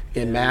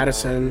 In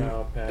Madison,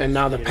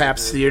 now the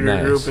Pabst Theater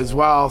Nice. Group as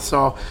well.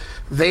 So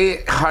they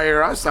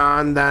hire us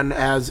on then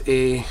as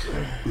a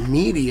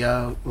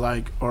media,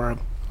 or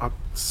a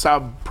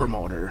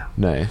sub-promoter.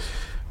 Nice.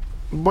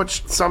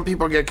 Which some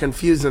people get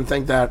confused and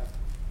think that,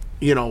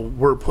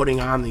 we're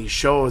putting on these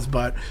shows,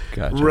 but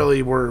Gotcha.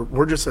 really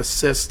we're just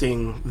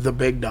assisting the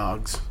big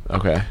dogs.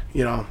 Okay.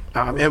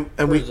 And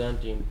we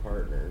Presenting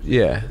partners.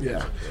 Yeah.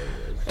 yeah.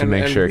 To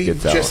make sure it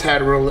gets out. We just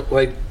had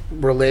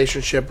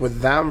relationship with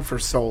them for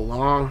so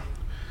long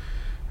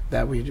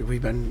that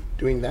we've been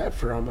doing that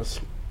for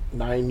almost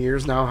 9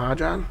 years now, huh,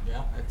 John?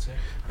 Yeah, that's it.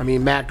 I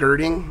mean, Matt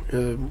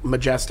Girding,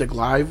 Majestic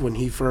Live, when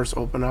he first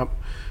opened up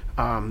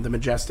the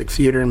Majestic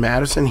Theater in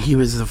Madison, he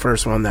was the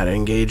first one that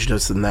engaged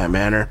us in that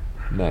manner.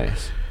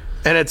 Nice.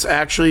 And it's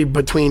actually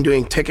between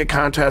doing ticket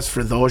contests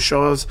for those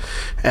shows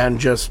and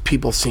just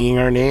people seeing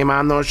our name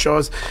on those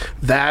shows,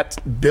 that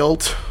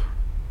built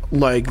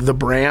the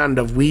brand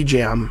of We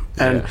Jam.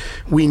 And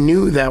we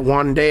knew that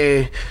one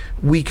day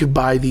we could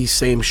buy these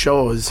same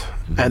shows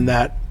and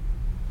that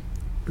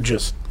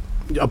just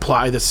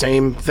apply the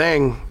same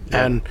thing.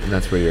 And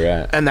that's where you're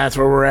at. And that's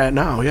where we're at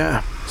now,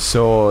 yeah.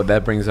 So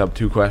that brings up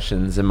two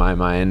questions in my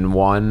mind.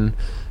 One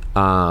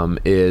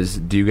is,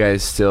 do you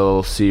guys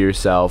still see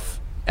yourself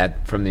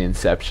from the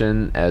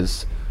inception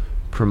as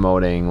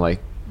promoting like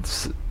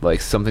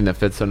something that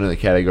fits under the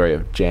category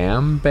of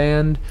jam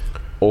band,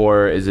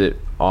 or is it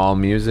all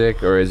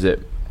music, or is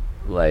it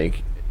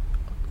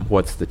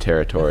what's the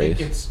territory? I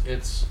think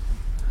it's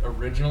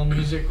original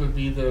music would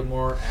be the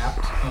more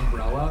apt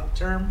umbrella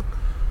term,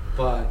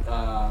 but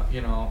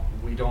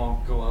we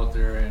don't go out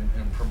there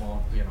and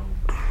promote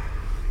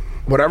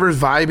whatever's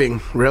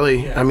vibing,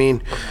 really. Yeah. I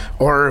mean,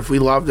 or if we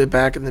loved it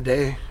back in the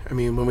day. I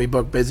mean, when we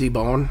booked Busy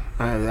Bone,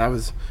 I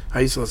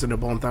used to listen to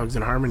Bone Thugs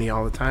and Harmony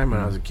all the time when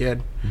I was a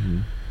kid.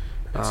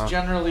 It's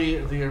generally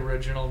the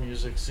original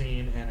music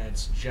scene, and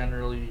it's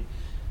generally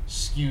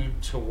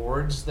skewed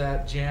towards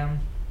that jam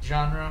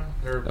genre,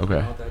 or Okay.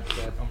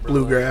 that umbrella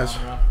Bluegrass.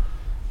 genre.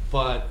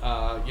 But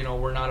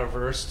we're not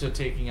averse to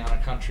taking on a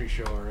country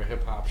show or a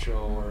hip hop show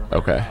or a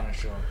Okay. Americana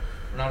show.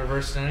 We're not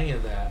averse to any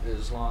of that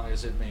as long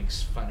as it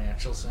makes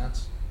financial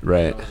sense.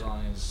 Right. As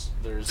long as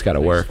there's. It's gotta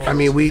work. I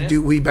mean,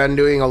 we've been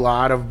doing a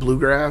lot of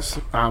bluegrass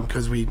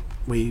because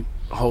we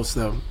host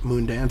the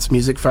Moondance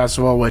Music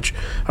Festival, which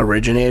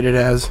originated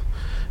as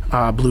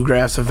a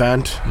bluegrass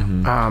event.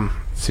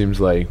 Seems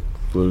like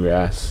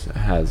bluegrass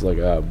has like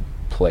a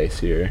place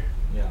here.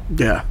 Yeah.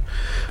 Yeah,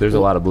 There's a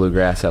lot of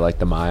bluegrass at like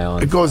the Mile.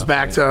 And it goes stuff,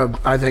 back right? to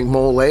I think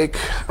Mole Lake.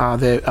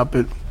 They up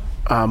at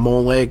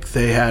Mole Lake,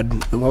 they had,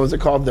 what was it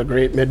called, the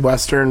Great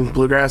Midwestern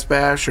Bluegrass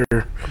Bash, or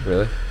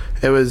Really?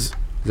 it was Is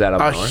that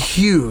up a north?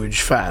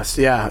 huge fest.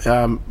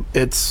 Yeah,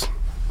 it's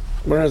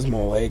where is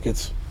Mole Lake?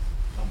 It's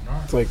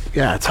like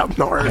it's up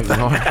north.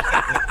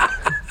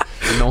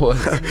 No.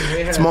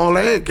 It's Mole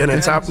Lake, and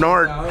it's up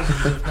north.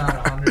 Thousands, if not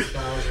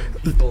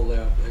 100,000 people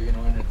that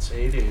in its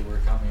heyday were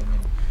coming,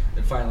 and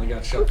it finally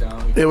got shut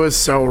down. It was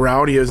so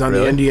rowdy. It was on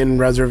Really? the Indian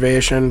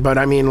reservation. But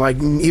I mean, like,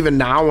 even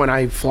now when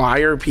I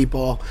flyer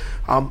people,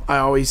 I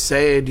always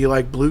say, "Do you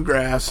like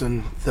bluegrass?"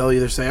 And they'll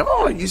either say,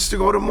 "Oh, I used to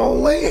go to Mole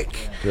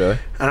Lake," Really?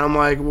 and I'm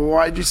like, "Well,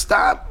 why'd you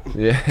stop?"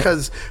 Yeah.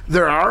 Because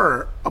there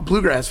are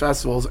bluegrass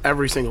festivals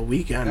every single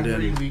weekend.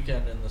 Every and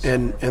weekend in the summer,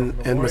 in from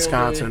Memorial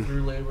Wisconsin. Day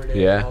through Labor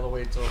Day, Yeah. all the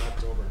way till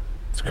October.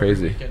 It's Every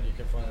crazy. weekend you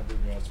can find a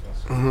bluegrass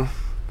festival.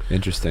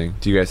 Interesting.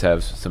 Do you guys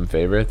have some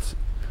favorites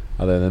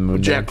other than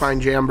Moondance? Jack Pine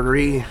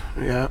Jamboree,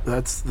 yeah,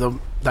 that's the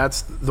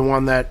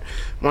one that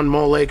when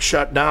Mole Lake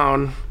shut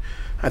down.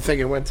 I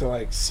think it went to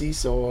like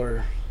Cecil,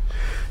 or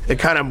it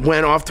kind of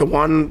went off to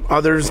one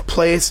other's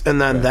place, and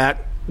then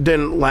that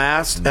didn't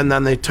last, and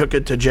then they took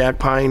it to Jack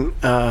Pine,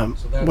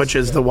 which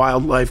is the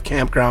wildlife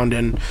campground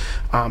in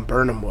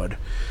Burnham Wood,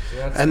 So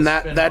that's and the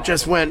that spin-off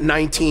just of went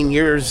 19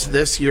 years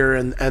this year,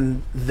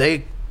 and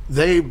they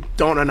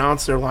don't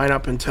announce their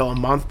lineup until a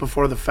month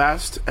before the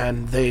fest,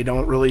 and they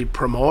don't really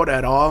promote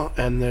at all,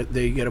 and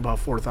they get about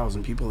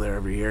 4,000 people there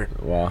every year.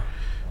 Wow.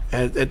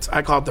 And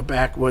I call it the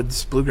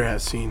backwoods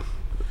bluegrass scene.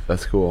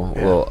 That's cool.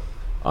 Yeah. A little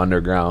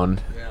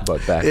underground, Yeah.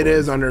 but back. It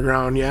is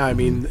underground, yeah. I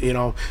mean,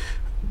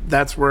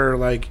 that's where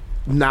like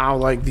now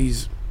like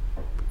these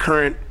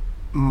current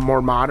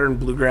more modern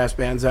bluegrass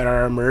bands that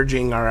are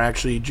emerging are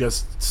actually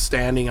just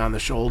standing on the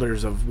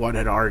shoulders of what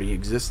had already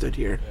existed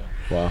here.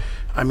 Wow.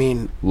 I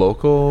mean,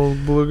 Local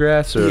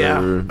bluegrass or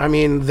yeah. I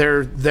mean,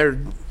 they're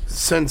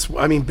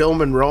Bill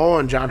Monroe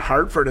and John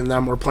Hartford and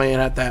them were playing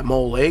at that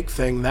Mole Lake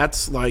thing.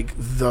 That's like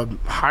the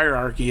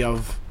hierarchy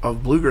of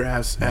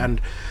bluegrass,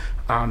 and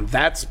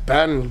that's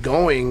been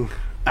going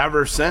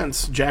ever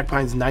since. Jack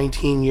Pine's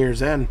 19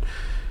 years in,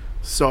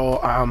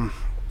 so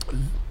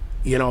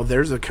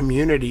there's a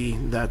community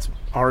that's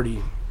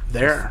already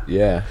there.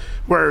 yeah.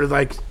 Where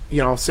like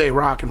say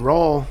rock and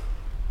roll,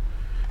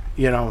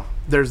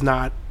 there's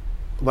not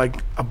like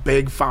a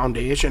big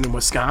foundation in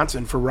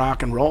Wisconsin for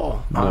rock and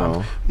roll.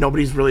 No.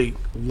 Nobody's really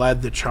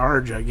led the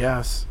charge, I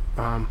guess.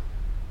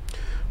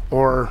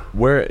 Or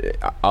Where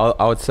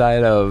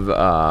outside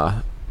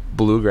of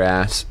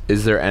bluegrass,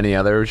 is there any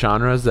other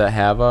genres that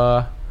have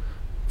a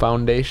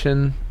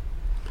foundation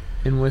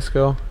in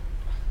Wisco?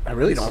 I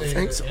really don't Say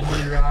think the so.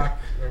 Indie rock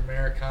or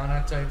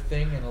Americana type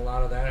thing, and a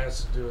lot of that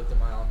has to do with the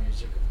Mile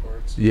music, of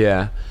course.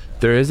 Yeah,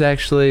 there is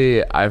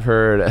actually. I've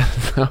heard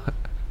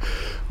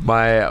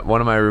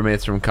one of my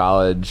roommates from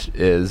college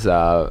is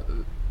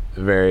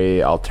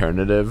very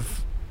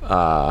alternative.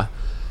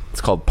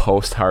 It's called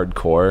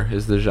post-hardcore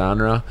is the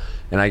genre,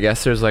 and I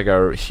guess there's like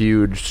a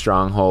huge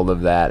stronghold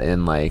of that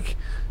in like,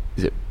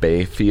 is it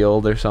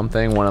Bayfield or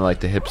something? One of like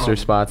the hipster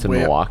spots in way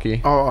up- Milwaukee.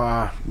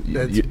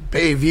 That's You-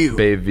 Bayview.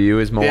 Bayview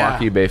is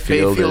Milwaukee. Yeah,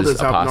 Bayfield Bayfield is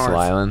is up Apostle north.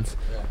 Islands.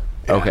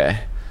 Yeah. Okay.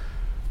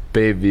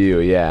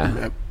 Bayview, yeah.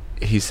 Yep.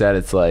 He said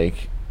it's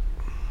like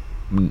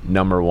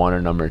number one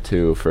or number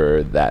two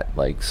for that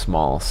like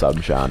small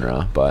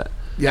subgenre, but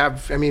Yeah,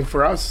 I mean,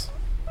 for us,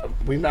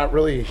 we've not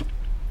really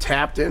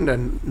tapped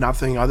into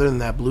nothing other than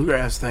that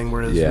bluegrass thing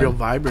where it's Yeah. real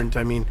vibrant.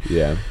 I mean,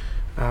 yeah,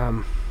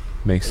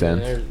 makes I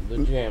mean, sense. the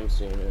jam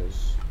scene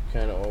is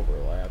kind of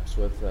overlaps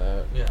with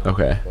that. Yeah.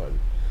 Okay. But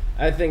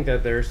I think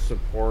that there's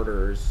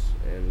supporters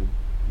and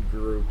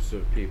groups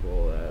of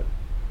people that,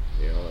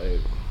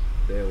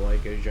 they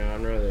like a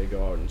genre, they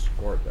go out and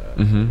support that.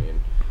 Mhm. I mean,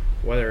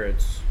 whether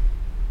it's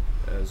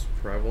as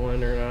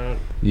prevalent or not,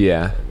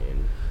 Yeah, I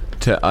mean,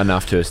 to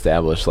enough to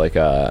establish like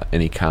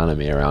an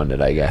economy around it,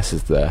 I guess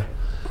is the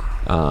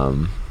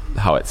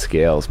how it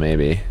scales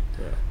maybe,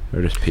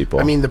 or just people.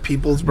 I mean, the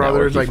Peoples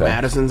Brothers, Network like effect.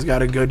 Madison's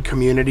got a good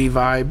community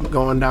vibe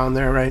going down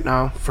there right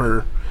now.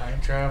 For Pine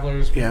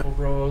Travelers, Yeah. People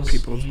Bros,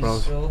 Peoples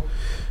Bros. Eastville.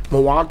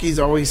 Milwaukee's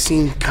always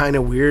seemed kind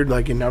of weird.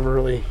 Like it never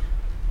really.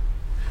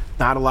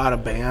 not a lot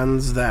of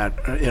bands that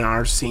in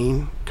our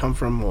scene come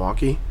from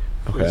Milwaukee.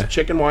 Okay. There's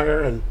Chicken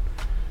Wire and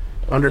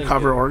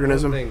Undercover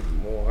Organism. I don't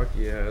think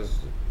Milwaukee has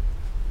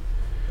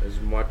as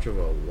much of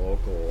a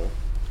local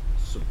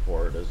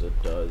support as it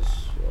does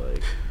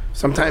like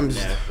Sometimes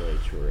nationally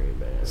touring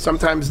bands.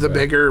 Sometimes the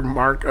bigger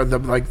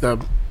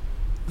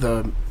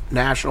the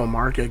national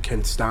market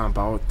can stomp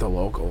out the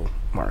local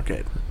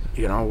market.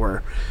 You know,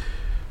 where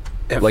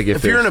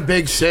if you're in a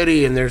big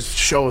city and there's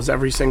shows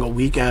every single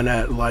weekend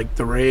at like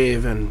the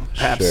Rave and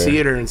Pabst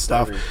Theater and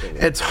stuff,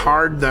 it's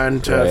hard then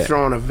to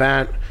throw an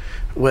event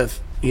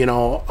with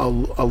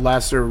a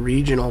lesser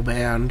regional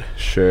band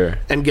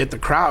and get the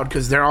crowd,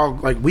 because they're all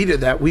like, we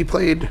did that. We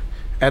played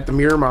at the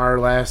Miramar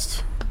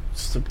last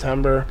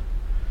September.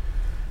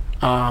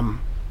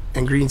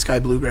 And Green Sky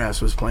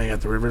Bluegrass was playing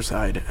at the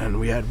Riverside, and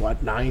we had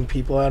 9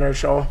 people at our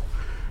show.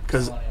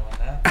 Because well,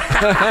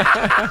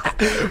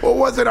 it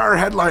wasn't our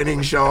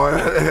headlining show.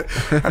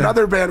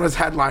 Another band was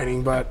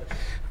headlining, but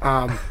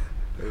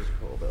It was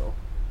Colville.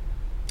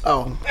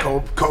 oh,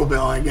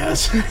 Cobill, I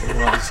guess.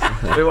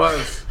 It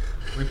was.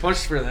 We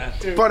pushed for that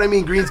too. But I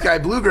mean, Green Sky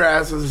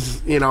Bluegrass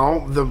is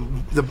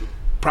the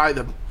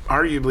probably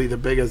arguably the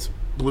biggest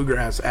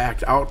bluegrass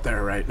act out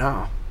there right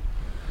now.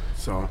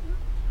 So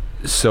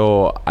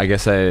I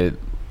guess where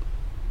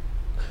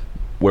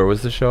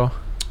was the show?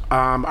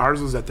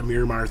 Ours was at the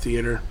Miramar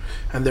Theater,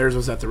 and theirs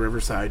was at the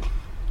Riverside.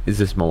 Is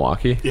this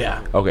Milwaukee?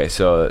 Yeah. Okay,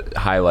 so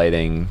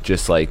highlighting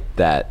just like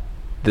that,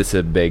 this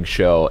is a big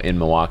show in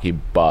Milwaukee,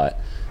 but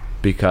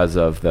because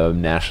of the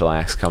national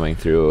acts coming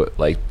through,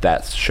 like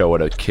that show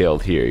would have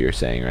killed here, you're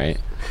saying, right?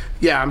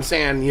 Yeah, I'm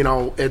saying,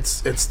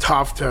 it's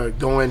tough to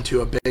go into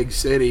a big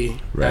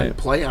city and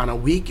play on a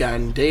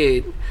weekend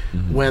date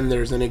when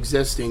there's an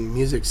existing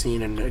music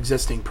scene and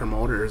existing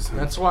promoters.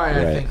 That's why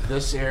I think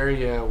this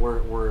area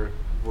we're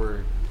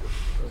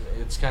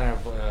it's kind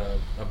of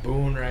a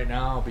boon right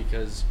now,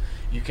 because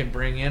you can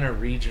bring in a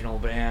regional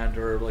band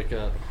or like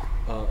a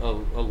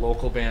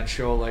local band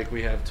show like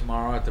we have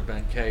tomorrow at the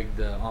Ben Keg,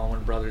 the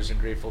Allman Brothers and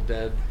Grateful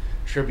Dead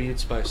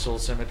tributes by Soul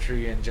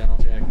Symmetry and Gentle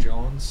Jack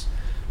Jones.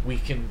 We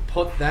can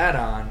put that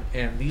on,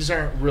 and these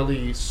aren't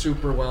really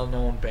super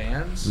well-known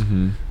bands,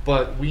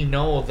 but we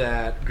know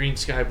that Green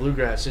Sky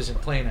Bluegrass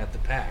isn't playing at the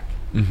Pack.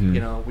 We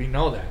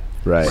know that.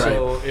 Right.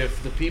 So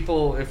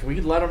if we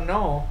let them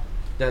know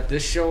that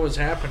this show is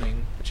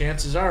happening,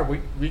 chances are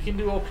we can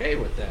do okay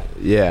with that.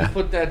 Yeah. You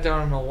put that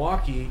down in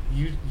Milwaukee,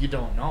 you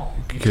don't know.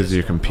 Because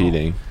you're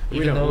competing.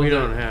 We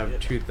don't have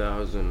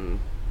 2,000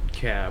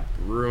 cap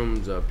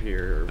rooms up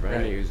here or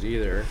venues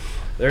either.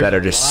 There's that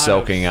are just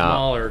soaking up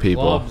smaller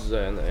people. Clubs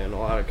and a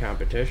lot of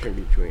competition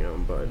between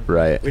them, but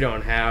we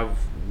don't have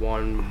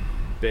one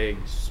big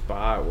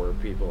spot where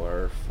people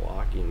are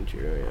flocking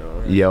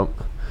to. Yep.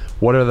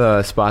 What are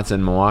the spots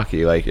in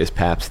Milwaukee? Like, is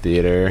Pabst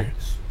Theater?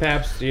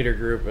 Pabst Theater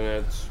Group,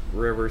 and it's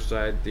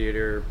Riverside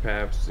Theater,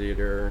 Pabst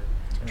Theater,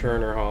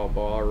 Turner Hall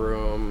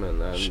Ballroom, and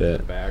then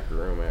the back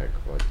room at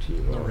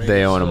Quatimo.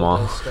 They own them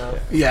all.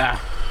 Yeah.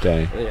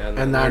 Dang. Yeah, and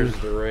then there's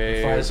the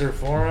Ray. Pfizer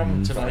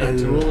Forum tonight.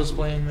 Tool is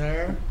playing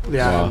there.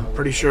 Yeah, I'm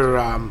pretty sure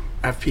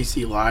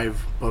FPC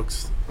Live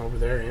books over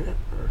there, ain't it?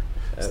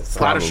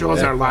 A lot of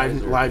shows are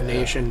Live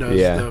Nation does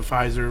the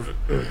Pfizer.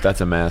 That's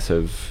a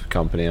massive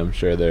company. I'm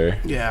sure they're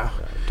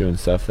doing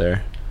stuff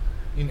there.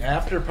 I mean,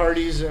 after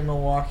parties in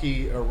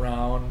Milwaukee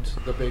around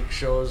the big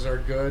shows are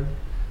good,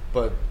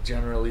 but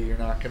generally you're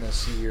not going to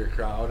see your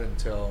crowd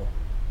until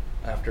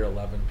after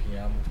 11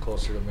 p.m.,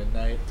 closer to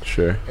midnight.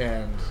 Sure.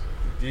 And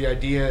the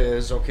idea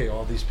is, okay,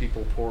 all these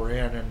people pour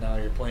in, and now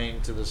you're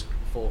playing to this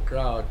full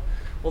crowd.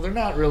 Well, they're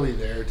not really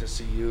there to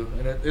see you.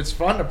 And it's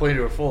fun to play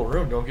to a full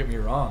room, don't get me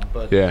wrong,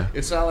 but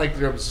it's not like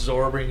they're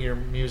absorbing your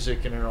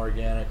music in an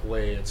organic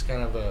way. It's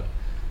kind of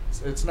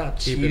it's not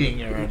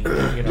cheating or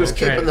anything. Just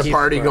keeping the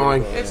party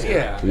going. It's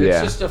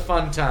just a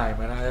fun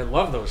time, and I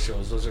love those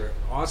shows. Those are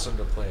awesome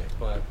to play,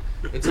 but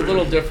it's a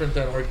little different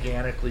than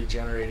organically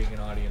generating an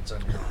audience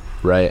on your own.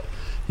 Right.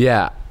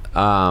 Yeah.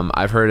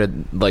 I've heard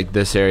it like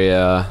this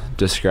area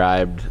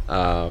described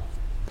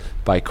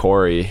by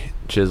Corey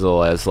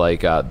Chisel as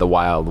like the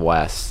Wild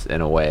West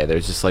in a way.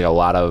 There's just like a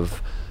lot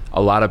of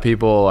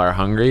people are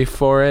hungry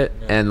for it,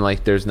 and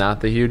like there's not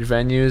the huge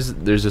venues.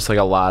 There's just like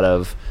a lot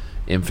of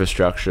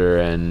infrastructure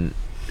and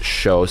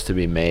shows to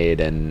be made,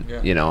 and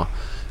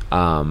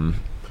I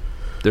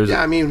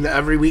mean,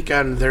 every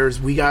weekend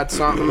we got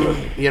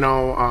something.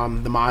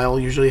 The Mile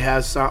usually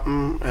has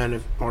something,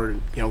 and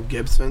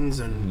Gibson's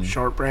and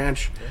Short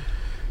Branch.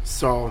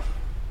 So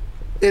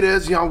it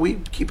is, we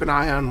keep an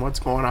eye on what's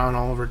going on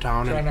all over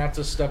town. Try not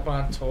to step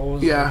on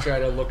toes. And try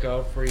to look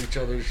out for each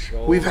other's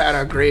shows. We've had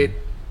a great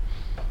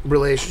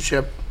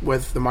relationship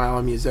with the Mile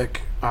of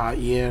Music,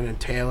 Ian and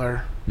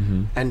Taylor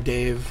and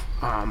Dave.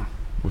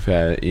 We've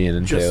had Ian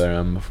and Taylor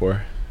on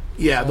before.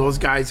 Yeah, those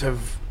guys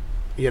have,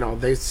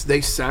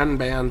 they send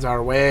bands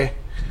our way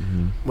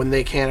when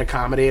they can't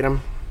accommodate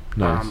them.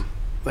 Nice.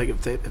 Like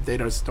if they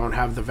just don't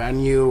have the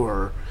venue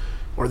or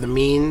the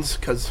means,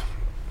 because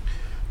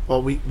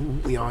we'll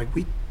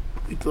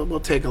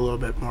take a little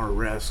bit more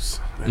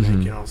risks. I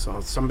think so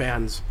some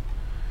bands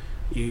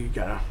you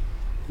gotta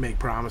make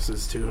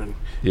promises to and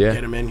Yeah.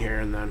 get them in here,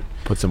 and then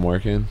Put some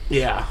work in.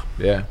 yeah.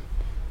 Yeah.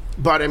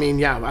 But I mean,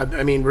 yeah,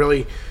 I mean,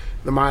 really,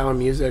 the Mile of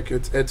Music.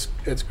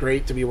 It's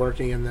great to be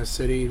working in this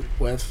city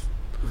with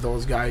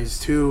those guys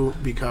too,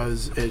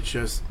 because it's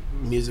just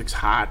music's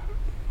hot.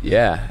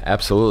 Yeah,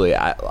 absolutely.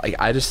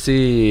 I just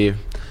see,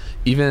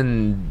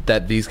 even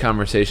that these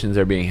conversations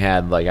are being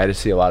had, like I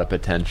just see a lot of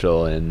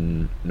potential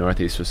in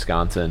Northeast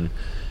Wisconsin.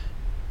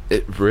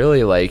 It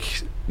really,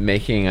 like,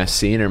 making a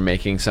scene or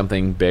making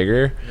something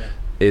bigger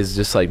is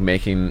just like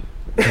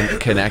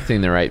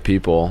connecting the right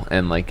people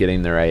and like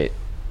getting the right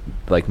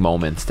like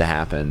moments to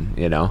happen,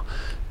 you know.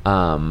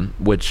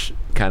 Which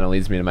kind of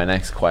leads me to my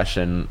next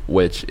question,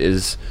 which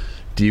is,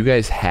 do you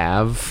guys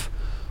have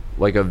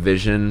like a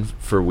vision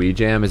for We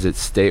Jam? Is it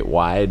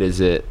statewide?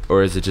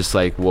 Or is it just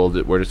like, well,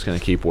 we're just gonna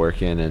keep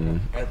working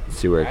and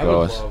see where it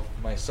goes?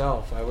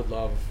 I would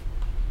love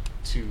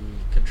to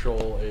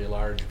control a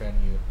large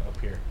venue up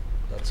here.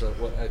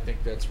 I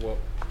think that's what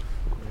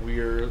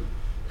we're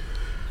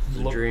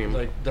dream.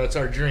 Like, that's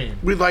our dream.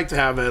 We'd like to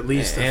have at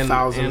least And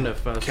 1,000 a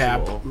festival.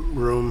 cap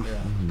room.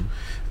 Yeah.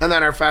 And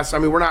then our fest, I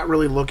mean, we're not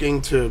really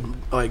looking to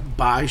like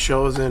buy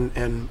shows in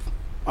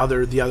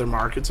the other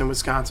markets in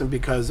Wisconsin,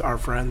 because our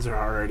friends are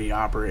already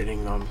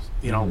operating them,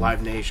 you know,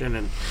 Live Nation,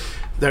 and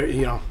they're,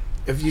 you know,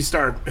 if we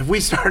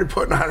started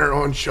putting on our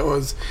own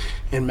shows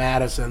in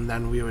Madison,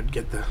 then we'd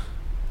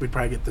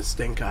probably get the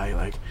stink eye,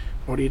 like,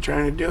 what are you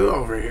trying to do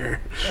over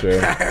here? Sure.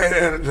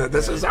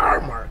 This is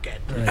our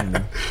market.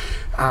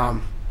 Mm-hmm.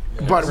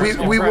 But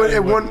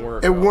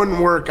it wouldn't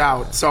work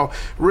out. So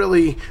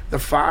really, the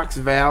Fox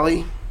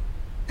Valley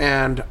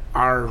and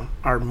our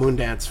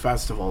Moondance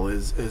Festival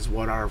is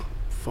what our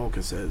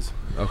focus is.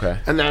 Okay.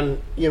 And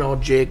then, you know,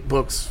 Jake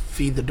books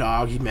Feed the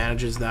Dog. He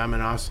manages them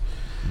and us.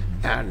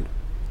 And,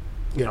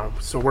 you know,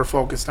 so we're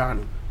focused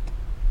on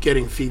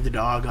getting Feed the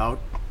Dog out,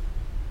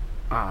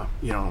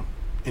 you know,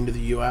 into the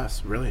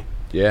U.S., really.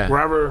 Yeah.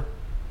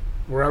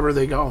 Wherever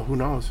they go, who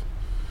knows?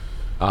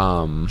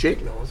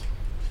 Jake knows.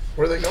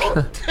 Where are they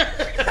going?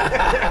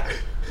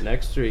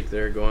 Next week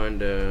they're going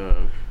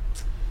to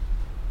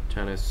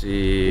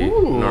Tennessee,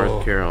 Ooh.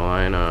 North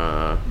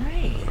Carolina,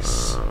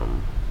 Nice.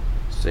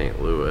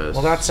 St. Louis.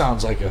 Well, that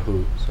sounds like a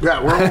hoot.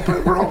 Yeah,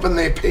 we're hoping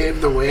they pave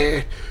the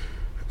way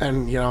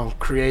and, you know,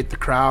 create the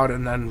crowd,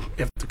 and then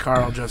if the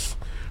car will just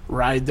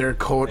ride their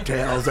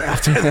coattails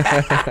after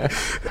that.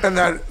 And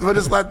then we'll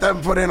just let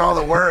them put in all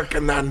the work,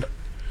 and then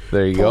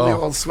There you pull the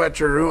go. old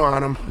switcheroo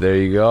on them. There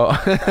you go.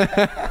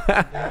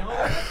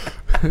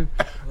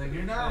 Like,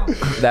 you know.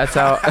 That's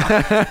how.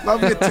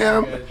 Love you,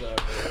 Tim.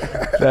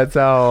 That's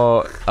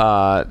how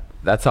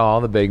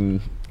all the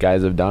big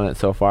guys have done it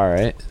so far,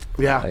 right?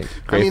 Yeah, Like, I mean,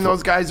 grateful-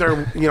 those guys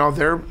are, you know,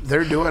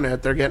 they're doing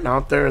it. They're getting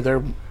out there.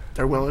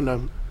 They're willing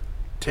to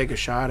take a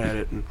shot at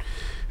it, and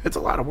it's a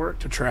lot of work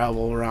to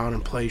travel around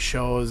and play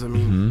shows. I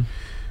mean,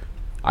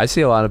 I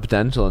see a lot of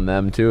potential in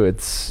them too.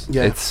 It's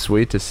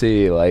sweet to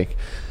see, like,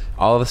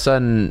 all of a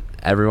sudden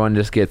everyone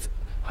just gets.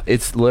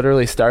 It's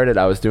literally started.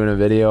 I was doing a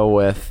video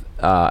with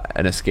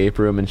an escape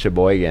room in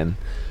Sheboygan,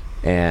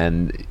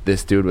 and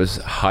this dude was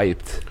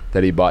hyped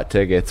that he bought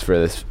tickets for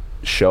this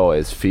show.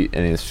 His Feed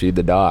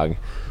the Dog.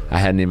 I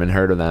hadn't even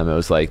heard of them. It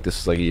was like, this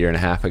was like a year and a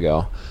half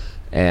ago,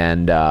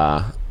 and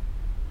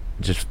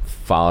just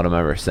followed him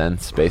ever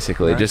since,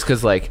 basically. Nice. Just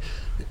because, like,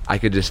 I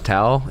could just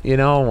tell, you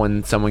know,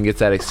 when someone gets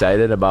that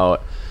excited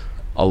about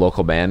a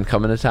local band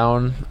coming to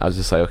town, I was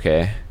just like,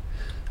 okay.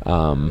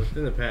 In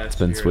the past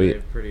been year, sweet.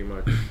 they've pretty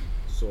much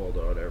sold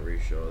out every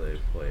show they've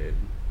played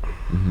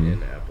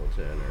in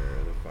Appleton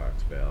or the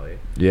Fox Valley.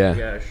 Yeah. We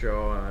got a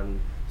show on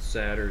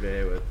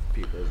Saturday with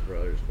People's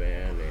Brothers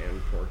Band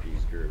and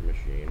Porky's Groove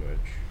Machine,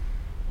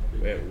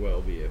 which it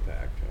will be a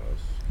packed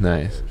house.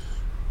 Nice.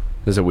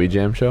 There's a We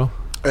Jam show?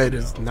 it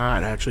is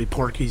not actually.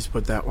 Porky's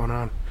put that one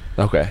on.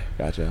 Okay,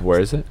 gotcha. Where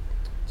is it?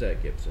 It's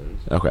at Gibson's.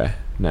 Okay,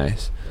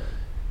 nice.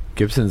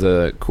 Gibson's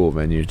a cool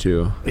venue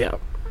too. Yeah,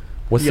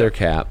 What's Yeah. their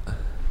cap?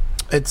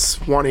 it's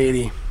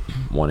 180.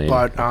 180.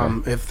 But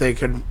okay. if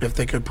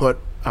they could put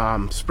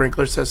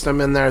sprinkler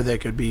system in there, they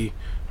could be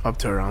up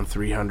to around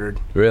 300.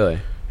 Really?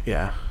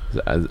 Yeah,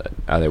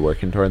 Are they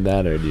working toward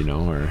that, or do you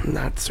know? Or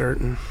not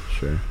certain.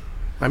 sure.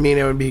 I mean,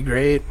 it would be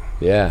great.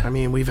 Yeah. I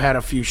mean, we've had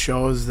a few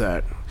shows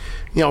that,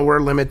 you know,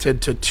 we're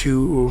limited to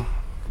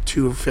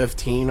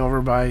 215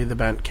 over by the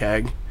Bent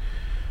Keg,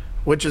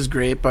 which is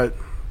great. But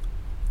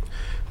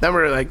then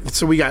we're like,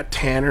 so we got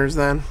Tanner's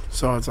then.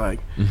 So it's like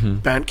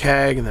Bent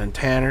Keg and then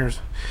Tanner's.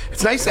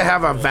 It's nice to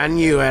have a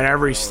venue at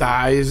every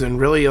size, and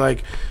really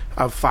like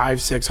a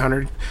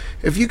 500-600.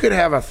 If you could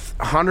have a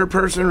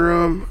 100-person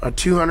room, a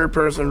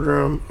 200-person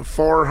room, a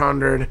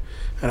 400, and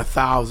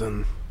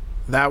 1,000,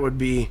 that would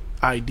be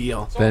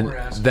ideal. That's all we're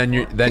asking then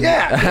you for. then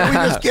Yeah, can we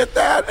just get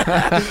that?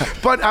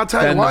 But I'll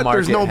tell you Then the what,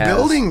 there's no market has-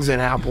 buildings in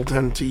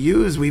Appleton to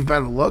use. We've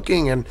been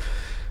looking, and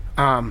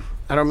I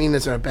don't mean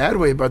this in a bad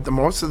way, but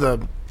most of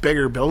the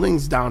bigger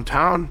buildings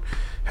downtown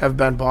have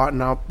been bought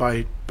out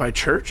by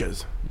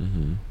churches.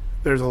 Mm-hmm.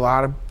 There's a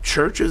lot of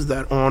churches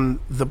that own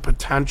the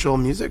potential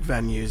music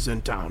venues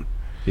in town.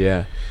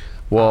 yeah.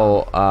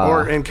 Well,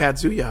 or in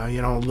Katsuya,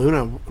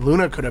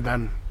 Luna could have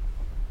been,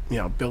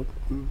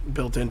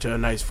 built into a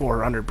nice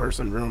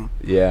 400-person room.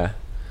 yeah,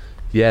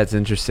 it's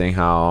interesting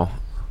how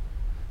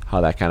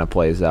that kind of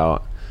plays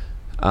out.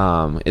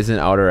 Isn't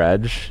Outer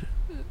Edge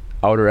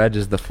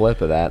is the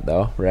flip of that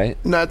though, right?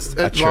 No,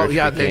 A church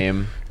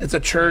became it's a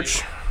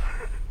church.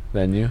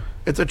 venue.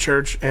 It's a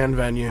church and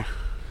venue.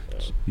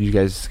 You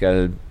guys just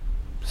gotta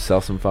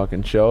sell some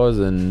fucking shows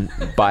and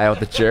buy out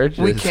the church.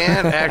 We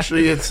can't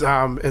actually. It's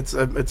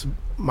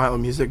my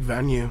music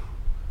venue.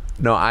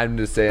 No, I'm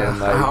just saying,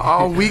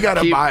 like, we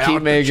gotta buy out keep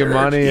the making church.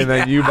 money, and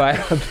then you buy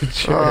out the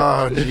church.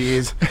 Oh,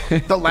 jeez.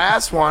 The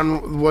last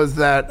one was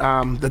that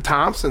the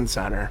Thompson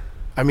Center.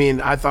 I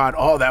mean, I thought,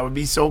 that would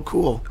be so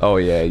cool Oh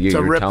yeah, you to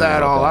were rip telling me that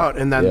about all out,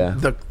 and then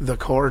Yeah. the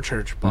core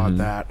church bought Mhm.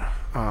 that.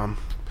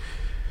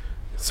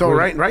 So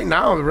right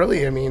now,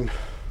 really, I mean,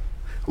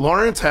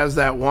 Lawrence has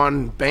that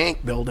one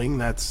bank building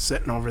that's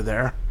sitting over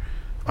there,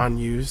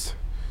 unused.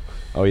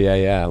 Oh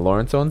yeah.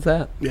 Lawrence owns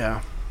that.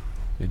 Yeah.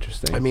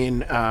 Interesting. I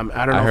mean, I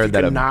don't know heard if you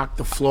that can knock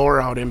the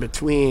floor out in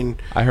between.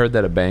 I heard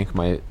that a bank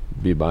might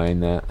be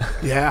buying that.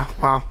 Yeah,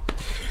 well,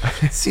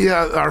 see,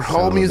 our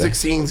whole of a music bitch.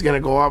 scene's gonna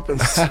go up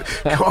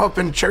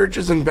in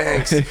churches and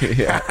banks.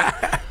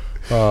 Yeah.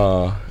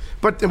 Oh.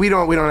 But we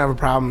don't have a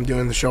problem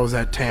doing the shows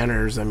at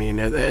Tanner's. I mean,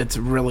 it's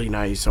really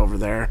nice over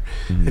there.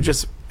 Mhm.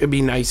 It'd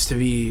be nice to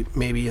be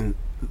maybe in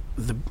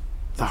the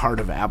heart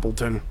of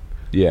Appleton,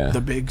 Yeah. the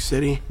big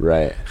city.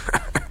 Right.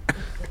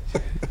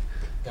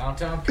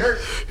 Downtown Kurt.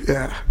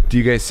 Yeah. Do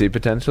you guys see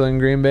potential in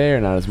Green Bay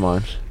or not as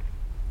much?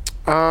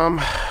 Or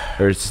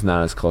it's just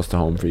not as close to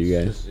home for you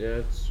guys?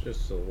 It's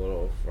just a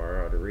little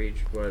far out of reach,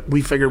 but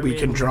We figured we I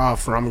can mean, draw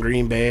from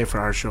Green Bay for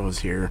our shows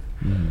here.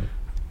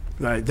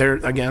 There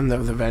again, the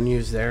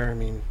venues there. I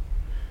mean,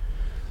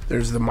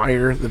 there's the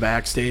Meyer, the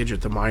backstage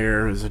at the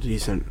Meyer is a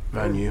decent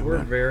venue. We're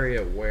but- very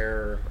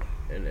aware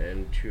and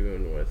in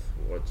tune with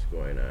what's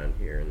going on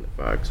here in the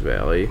Fox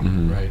Valley.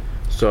 Mhm. Right.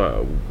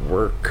 So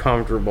we're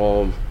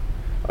comfortable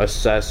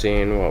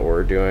assessing what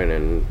we're doing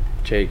and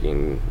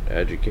taking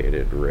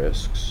educated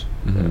risks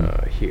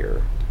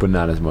here. But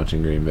not as much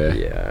in Green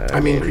Bay. Yeah. I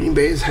mean, Green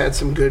Bay's had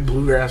some good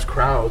bluegrass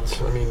crowds.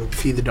 I mean,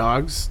 Feed the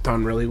Dogs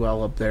done really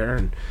well up there,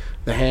 and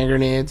the Hand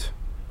Grenades.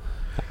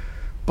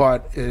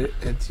 But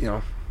it's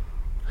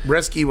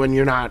risky when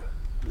you're not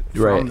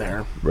from Right.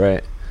 there.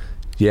 Right.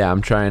 Yeah,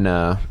 I'm trying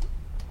to,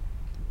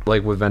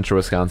 like with Venture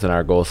Wisconsin,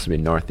 our goal is to be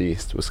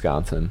Northeast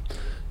Wisconsin.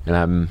 And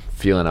I'm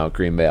feeling out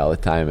Green Bay all the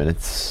time, and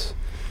it's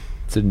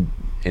an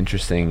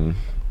interesting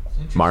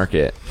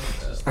market.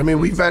 I mean,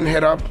 we've been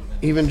hit up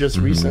even just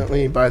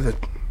recently by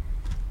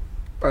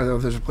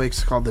there's a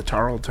place called the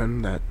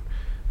Tarleton that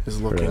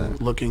is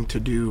looking to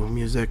do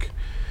music.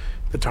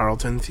 The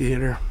Tarleton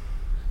Theater.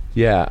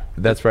 Yeah,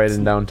 that's right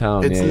in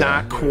downtown. It's yeah,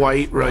 not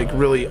quite like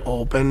really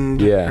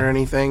opened Yeah. or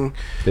anything.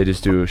 They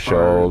just do a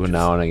show Or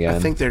now and again. I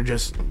think they're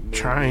just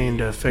trying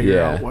to figure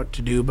Yeah. out what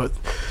to do. But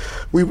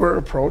we were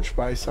approached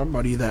by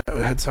somebody that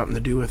had something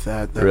to do with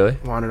that Really?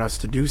 wanted us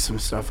to do some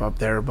stuff up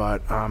there.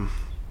 But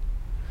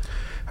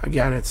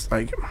again, it's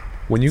like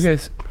When you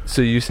guys,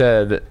 so you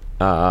said,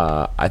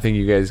 I think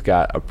you guys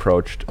got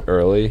approached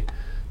early.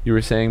 You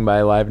were saying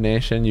by Live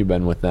Nation. You've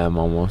been with them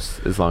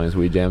almost as long as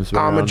We Jam's been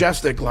around.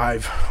 Majestic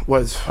Live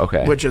was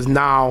Okay. which is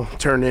now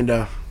turned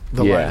into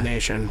the Yeah. Live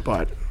Nation.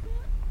 But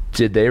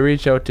Did they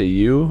reach out to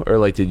you, or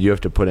like did you have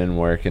to put in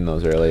work in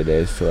those early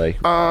days to like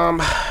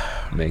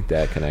make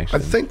that connection?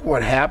 I think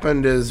what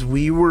happened is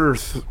we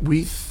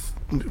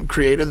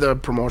created the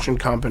promotion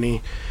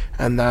company,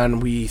 and then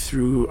we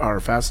threw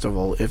our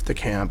festival, IFTA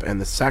Camp, and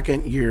the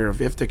second year of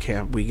IFTA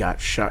Camp we got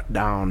shut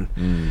down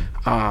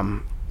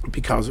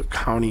because of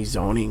county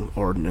zoning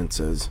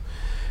ordinances,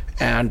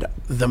 and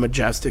the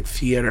Majestic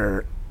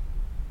Theater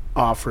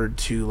offered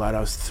to let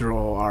us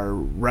throw our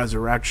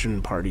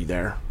resurrection party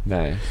there.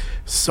 Nice.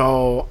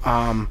 So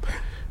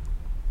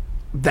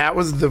that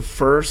was the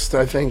first,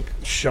 I think,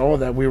 show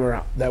that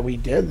we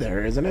did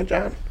there, isn't it,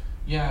 John?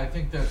 Yeah, I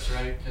think that's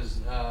right. Because,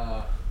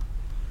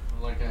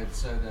 like I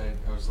said,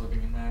 I was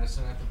living in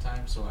Madison at the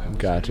time, so I was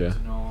Gotcha.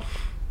 getting to know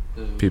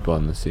the People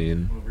on the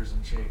scene. movers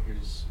and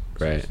shakers,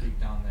 so Right. to speak,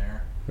 down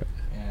there. Right.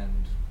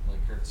 And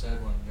like Kurt said,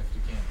 when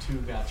IFTA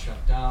Camp 2 got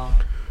shut down,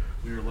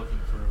 we were looking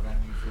for a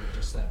venue for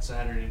just that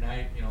Saturday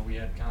night. You know, we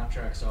had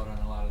contracts out on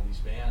a lot of these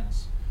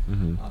bands.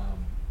 Mm-hmm.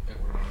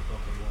 That were like,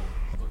 okay,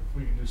 well, look, if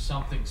we can do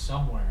something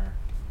somewhere,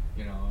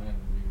 and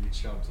we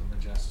reached out to the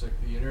Majestic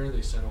Theater.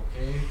 They said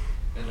okay,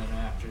 and then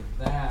after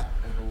that,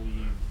 I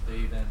believe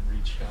they then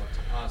reached out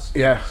to us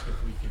to ask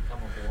if we could come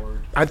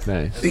aboard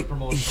Nice. as a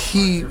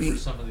promotional director for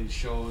some of these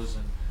shows,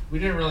 and we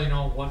didn't really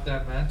know what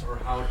that meant or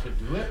how to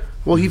do it.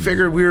 Well, he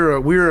figured we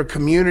were a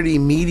community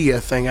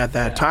media thing at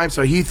that Yeah. time,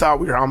 so he thought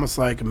we were almost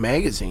like a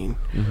magazine.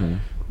 Mm-hmm.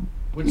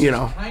 Which You is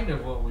know. kind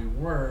of what we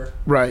were.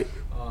 Right.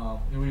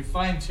 And we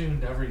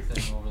fine-tuned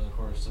everything over the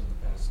course of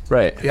the past.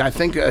 Right. Yeah, I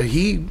think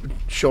he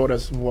showed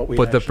us what we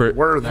But the actually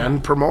were then, Yeah.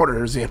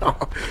 promoters,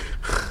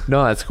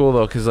 No, that's cool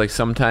though, because like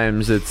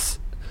sometimes it's,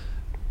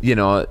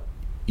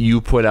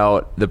 you put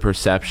out the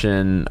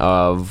perception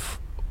of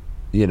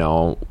you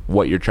know,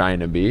 what you're trying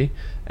to be.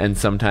 And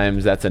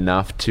sometimes that's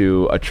enough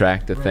to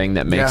attract the thing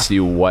that makes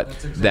you what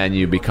then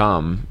you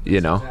become,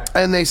 you know.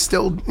 And they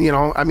still, you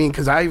know, I mean,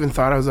 because I even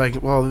thought, I was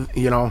like, well,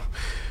 you know,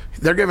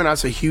 they're giving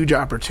us a huge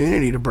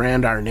opportunity to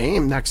brand our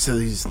name next to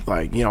these,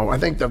 like, you know, I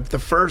think the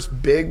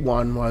first big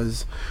one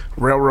was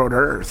Railroad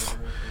Earth.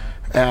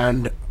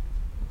 And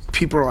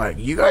people are like,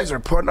 you guys are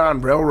putting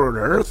on Railroad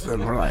Earth?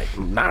 And we're like,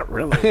 not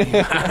really.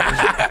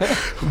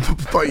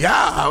 But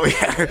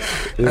yeah.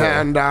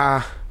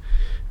 And,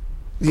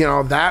 you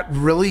know, that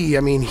really, I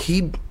mean,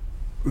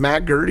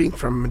 Matt Girding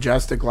from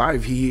Majestic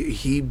Live,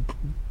 he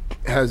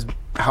has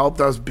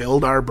helped us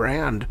build our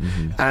brand.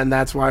 And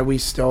that's why we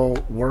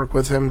still work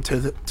with him to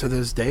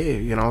this day.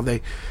 You know,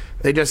 they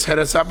just hit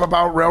us up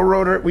about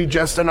Railroad Earth. We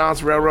just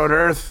announced Railroad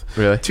Earth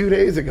Really? 2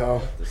 days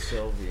ago.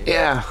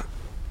 Yeah.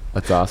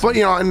 That's awesome. But,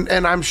 you know,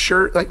 and I'm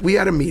sure, like, we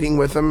had a meeting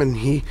with him, and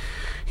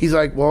he's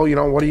like, well, you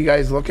know, what are you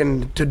guys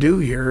looking to do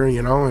here,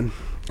 you know?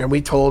 And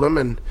we told him,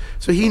 and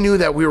so he knew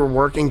that we were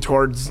working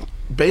towards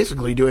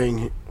basically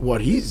doing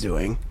what he's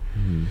doing.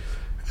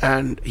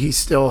 And he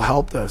still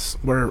helped us,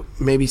 where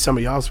maybe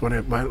somebody else would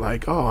have went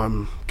like, oh,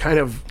 I'm kind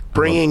of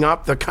bringing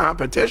up the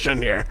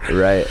competition here.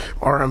 Right.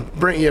 Or I'm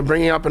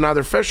bringing up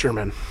another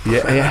fisherman.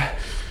 Yeah.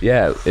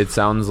 It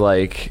sounds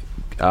like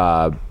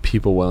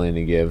people willing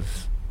to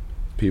give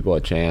people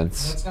a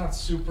chance. That's not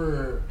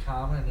super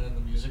common in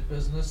the music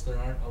business. There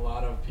aren't a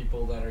lot of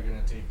people that are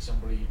going to take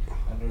somebody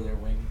under their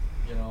wing,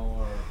 you know,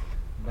 or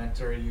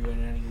mentor you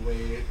in any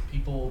way.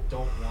 People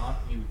don't want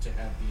you to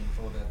have the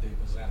info that they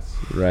possess.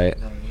 Right.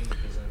 You know what I mean?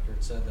 Because like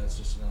Kurt said, that's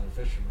just another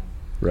fisherman.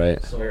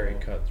 Right. So, Very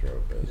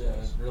cutthroat business. Yeah,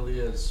 it really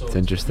is. So It's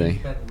interesting.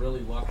 We've been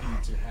really lucky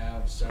to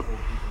have several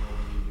people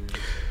over the years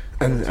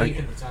And who have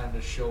taken the time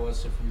to show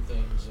us a few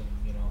things and,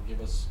 you know,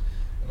 give us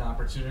an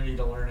opportunity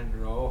to learn and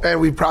grow. And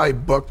we probably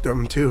booked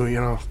them too, you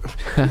know.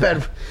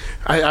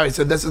 I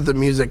said, this is the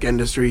music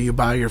industry. You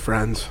buy your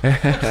friends.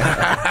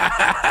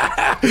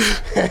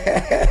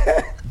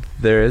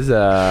 There is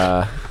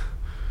an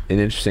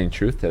interesting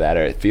truth to that,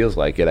 or it feels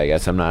like it, I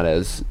guess. I'm not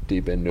as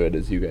deep into it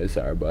as you guys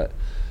are, but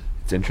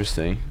it's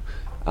interesting.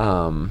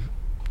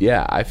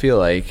 Yeah, I feel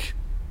like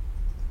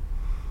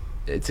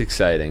it's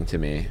exciting to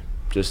me,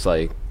 just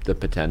like the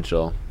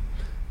potential.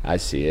 I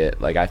see it,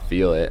 like I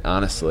feel it,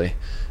 honestly.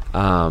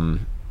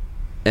 And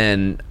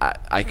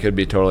I could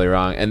be totally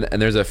wrong. And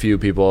there's a few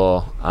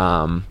people,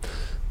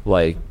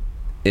 like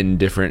in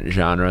different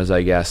genres,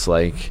 I guess,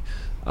 like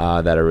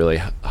that are really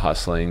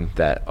hustling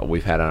that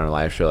we've had on our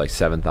live show, like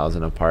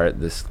 7,000 Apart,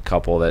 this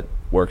couple that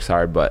works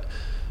hard. But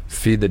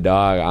Feed the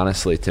Dog,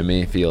 honestly, to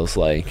me feels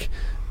like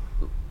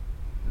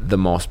the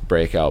most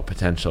breakout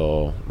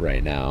potential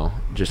right now,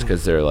 just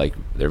because they're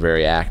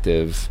very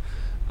active.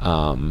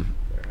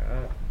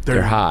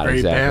 They're hot, great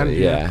exactly. band,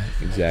 yeah,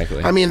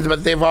 exactly. I mean,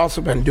 but they've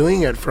also been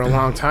doing it for a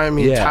long time. I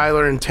mean, Yeah.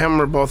 Tyler and Tim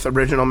were both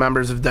original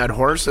members of Dead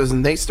Horses,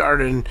 and they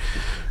started in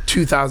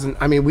 2000.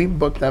 I mean, we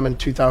booked them in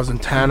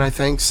 2010, I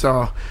think.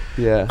 So,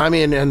 yeah. I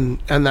mean, and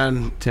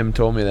then Tim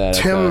told me that.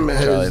 Tim at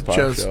the Charlie has Park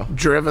just show.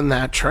 driven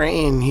that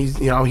train. He's,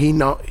 you know, he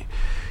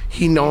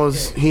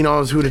knows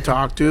who to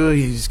talk to.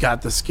 He's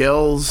got the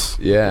skills.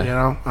 Yeah. You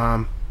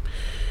know,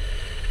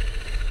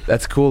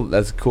 That's cool.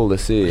 That's cool to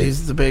see.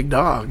 he's the big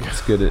dog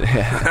It's good.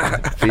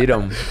 Feed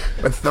him.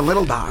 with the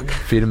little dog.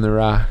 Feed him the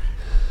rock.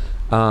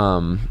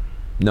 No,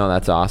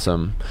 that's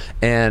awesome.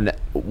 And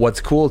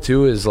what's cool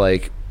too is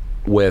like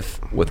with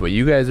what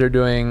you guys are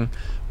doing,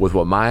 with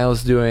what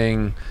Miles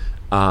doing,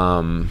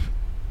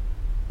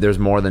 there's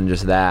more than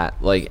just that.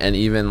 Like, and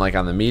even like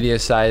on the media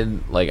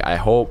side, like I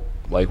hope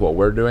like what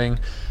we're doing,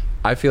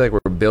 I feel like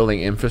we're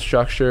building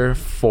infrastructure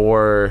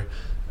for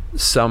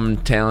some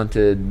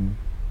talented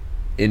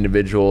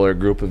individual or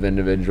group of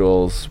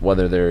individuals,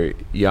 whether they're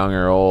young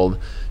or old,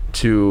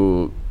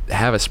 to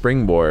have a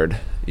springboard.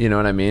 You know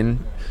what I mean?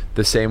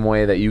 The same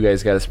way that you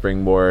guys got a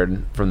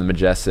springboard from the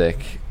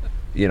Majestic,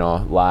 you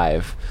know,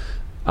 live.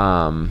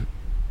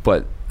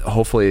 But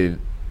hopefully,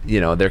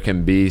 you know, there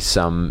can be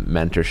some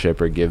mentorship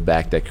or give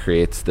back that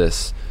creates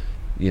this,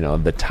 you know,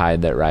 the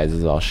tide that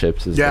rises all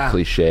ships is the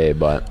cliche,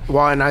 but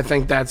Well, and I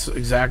think that's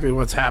exactly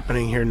what's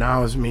happening here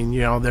now. Is, I mean,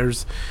 you know,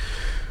 there's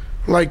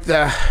like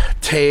the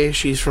Tay,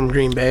 she's from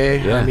Green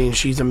Bay. Yeah. I mean,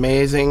 she's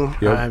amazing.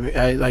 Yep.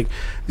 I like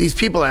these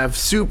people have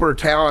super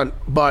talent,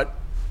 but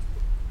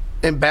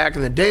back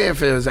in the day,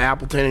 if it was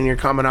Appleton and you're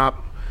coming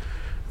up,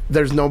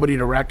 there's nobody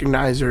to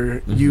recognize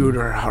or you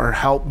or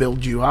help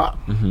build you up.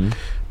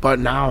 But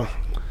now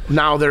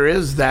there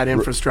is that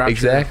infrastructure.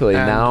 exactly.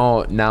 and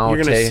Now you're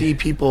going to Tay- see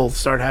people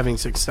start having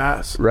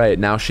success. Right,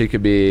 now she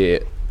could be,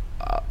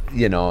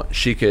 you know,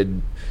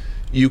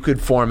 you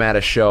could format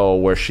a show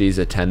where she's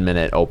a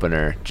 10-minute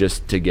opener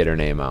just to get her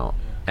name out.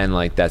 And,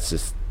 like, that's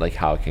just, like,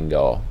 how it can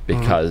go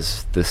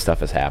because this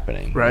stuff is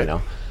happening, Right. you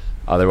know?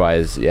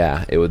 Otherwise,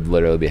 yeah, it would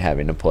literally be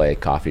having to play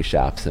coffee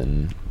shops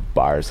and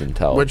bars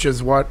until... Which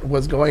is what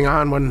was going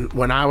on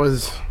when I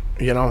was,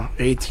 you know,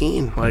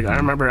 18. Like, I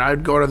remember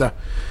I'd go to the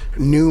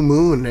New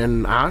Moon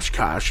in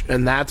Oshkosh,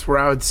 and that's where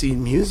I would see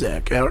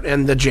music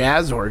and the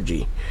Jazz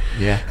Orgy.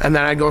 Yeah. And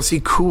then I'd go see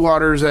Cool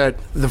Waters at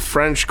the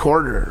French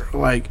Quarter,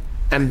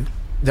 and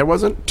there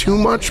wasn't too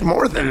much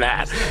more than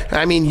that.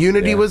 I mean,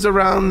 Unity was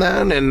around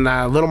then, and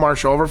Little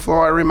Marsh Overflow,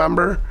 I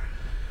remember.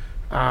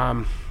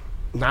 Not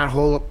a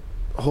whole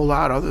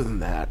lot other than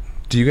that.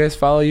 Do you guys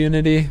follow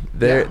Unity?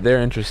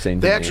 They're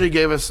interesting to They me. actually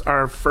gave us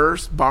our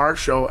first bar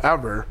show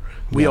ever.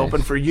 We Nice.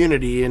 opened for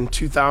Unity in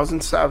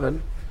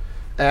 2007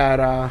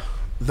 at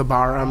the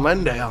bar on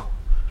Lendale.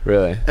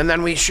 Really? And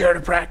then we shared a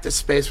practice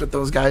space with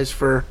those guys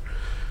for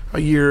a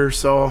year or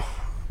so.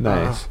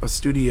 Nice. A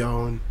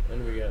studio, and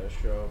And we got a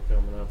show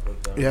coming up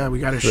with them. yeah, we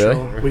got a Really?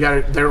 show.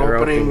 They're They're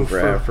opening for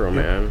for Afro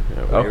Man.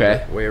 At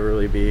Okay.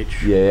 Waverly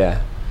Beach. Yeah.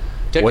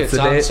 Tickets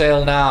the on date?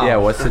 sale now. Yeah,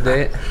 what's the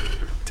date?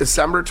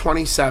 December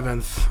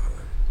 27th.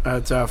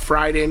 It's a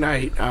Friday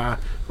night,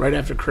 right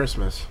after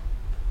Christmas.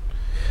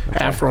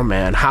 Afro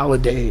Man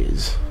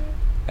Holidays.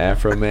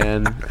 Afro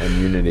Man and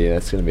Unity.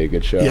 That's going to be a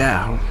good show.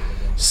 Yeah.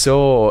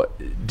 So,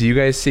 do you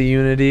guys see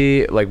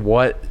Unity? Like,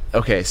 what?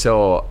 Okay,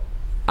 so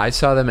I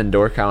saw them in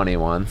Door County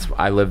once.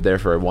 I lived there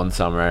for one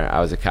summer. I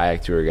was a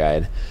kayak tour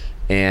guide.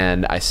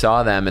 And I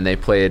saw them, and they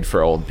played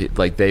for old people.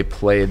 Like, they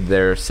played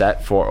their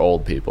set for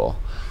old people.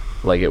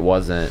 Like, it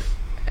wasn't.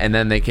 And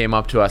then they came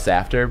up to us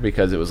after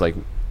because it was like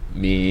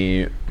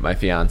me, my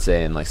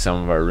fiance, and like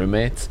some of our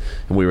roommates,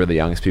 and we were the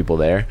youngest people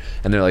there.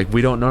 And they're like,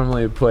 we don't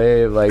normally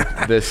play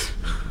like this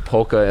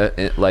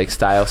polka like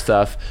style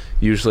stuff.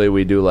 Usually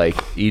we do like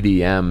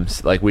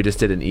EDMs. Like we just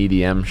did an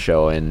EDM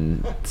show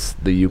in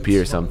the UP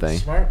or something.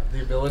 Smart.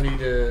 The ability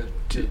to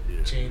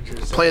change your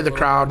Play the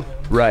crowd.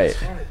 Right.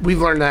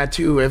 We've learned that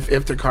too.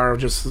 If the car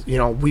just,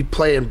 we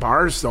play in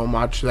bars so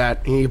much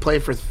that you play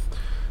for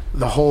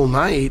the whole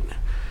night.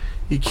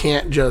 You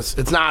can't just,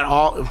 it's not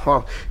all,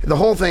 well, the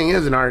whole thing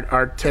is an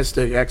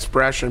artistic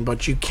expression,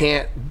 but you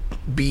can't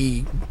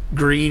be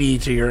greedy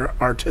to your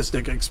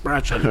artistic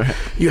expression. Right.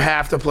 You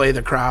have to play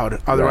the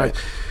crowd. Otherwise,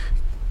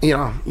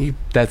 you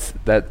That's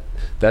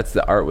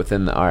the art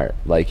within the art.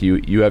 Like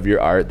you have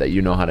your art that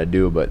you know how to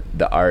do, but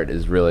the art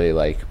is really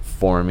like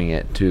forming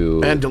it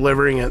to and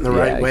delivering it in the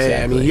right way.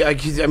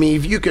 Exactly. I mean,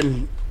 if you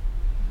can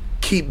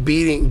keep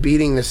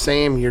beating the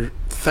same your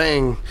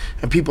thing,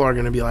 and people are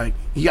going to be like,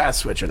 you gotta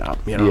switch it up.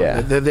 Yeah.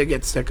 They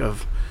get sick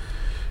of.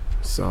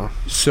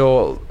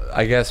 So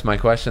I guess my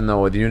question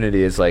though with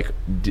Unity is like,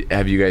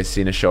 have you guys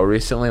seen a show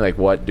recently? Like,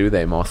 what do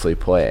they mostly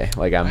play?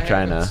 Like, I'm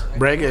trying to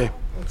Reggae.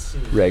 Let's see.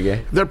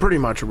 reggae. They're pretty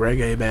much a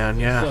reggae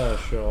band. Yeah. Saw a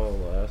show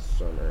last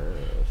summer.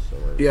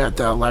 Yeah, at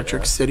the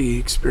Electric City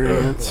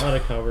Experience. A lot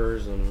of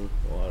covers and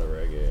a lot of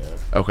reggae.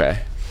 Yeah. Okay,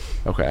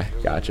 It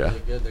was gotcha. Really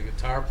good. The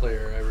guitar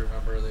player, I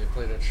remember they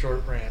played at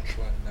Short Branch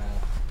when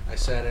I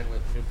sat in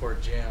with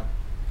Newport Jam.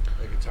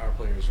 The guitar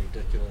player is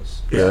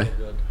ridiculous. Really? So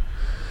good.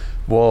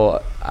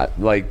 Well,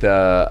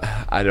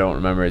 I don't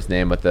remember his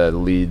name, but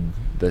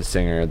the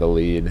singer, the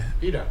lead,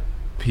 Peta.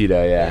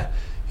 PETA, yeah.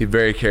 He's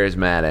very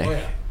charismatic. Oh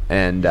yeah.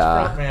 And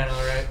Front man,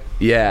 all right.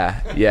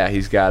 yeah,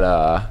 he's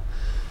got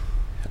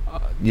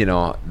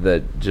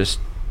just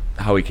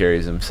how he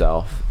carries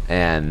himself.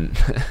 And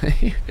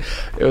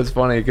it was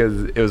funny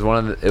because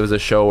it was a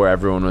show where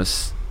everyone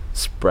was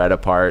spread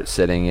apart,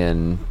 sitting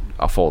in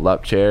a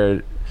fold-up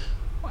chair.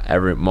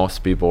 Most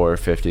people were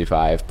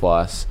 55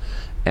 plus,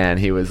 and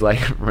he was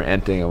like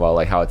ranting about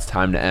like how it's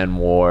time to end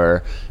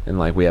war, and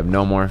like we have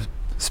no more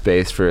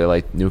space for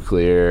like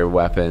nuclear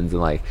weapons,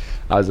 and like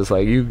I was just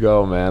like, you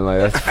go, man,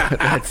 like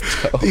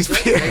that's dope. These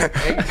Egg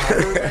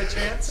Harbor by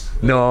chance?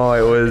 No,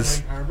 it was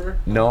Egg Harbor?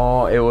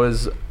 no, it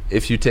was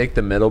if you take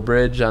the middle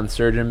bridge on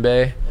Sturgeon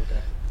Bay.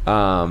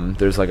 Okay.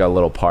 There's like a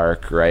little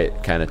park right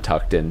kind of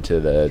tucked into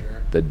the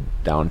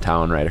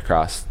downtown right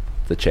across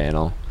the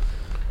channel.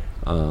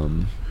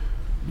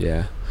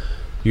 Yeah.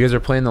 You guys are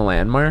playing the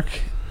Landmark?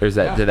 Or did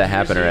that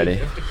happen New Year's already?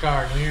 Eve,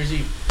 Iftikhar, New Year's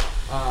Eve.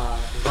 I'm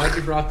glad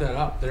you brought that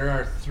up. There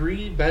are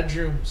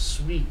 3-bedroom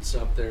suites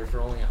up there for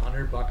only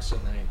 $100 a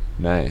night.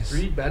 Nice.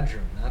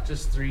 3-bedroom, not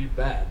just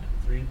 3-bed.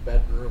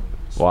 3-bedroom.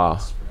 Wow.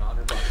 suites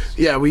For $100.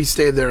 Yeah, we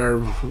stayed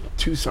there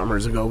 2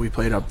 summers ago. We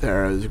played up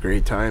there. It was a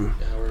great time.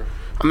 Yeah,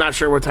 I'm not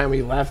sure what time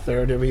we left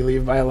there. Did we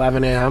leave by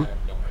 11 I a.m.? have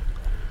no idea.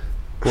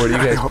 Where do you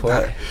I guys hope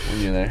play not.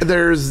 when you're there?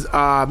 There's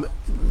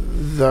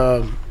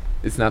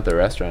It's not the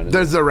restaurant, is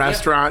There's the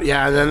restaurant,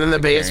 yeah, and then in the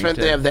basement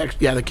they have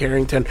Carrington. the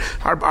Carrington.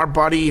 Our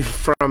buddy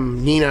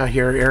from Nina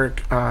here,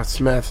 Eric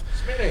Smith,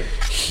 Smitty.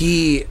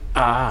 he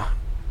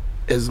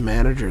is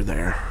manager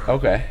there.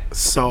 Okay.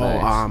 So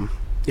Nice.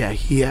 yeah,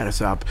 he had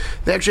us up.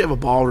 They actually have a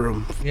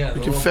ballroom. Yeah, you the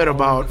can little fit ballroom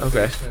about in the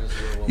Okay. basement is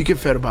where we'll you can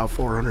play. fit about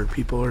 400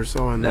 people or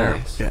so in there.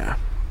 Nice. Yeah.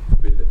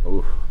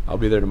 I'll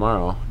be there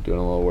tomorrow doing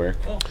a little work.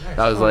 Oh, nice.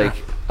 I was Oh, like,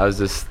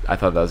 I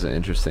thought that was an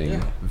interesting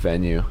Yeah.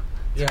 venue.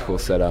 Yeah, cool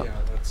setup. Yeah,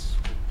 that's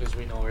because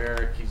we know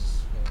Eric.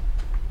 He's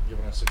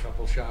giving us a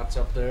couple shots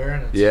up there,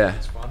 and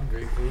it's fun,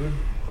 great food.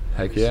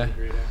 Heck Obviously yeah.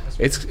 great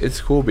atmosphere.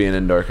 It's cool being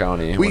in Door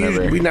County.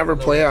 We never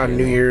play on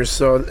New Year's,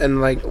 so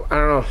and like I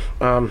don't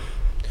know.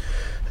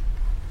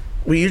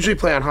 we usually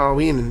play on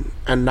Halloween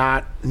and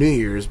not New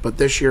Year's, but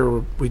this year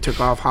we took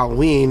off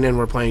Halloween and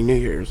we're playing New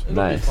Year's. It'll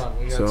Nice. be fun.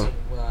 We got So-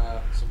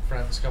 some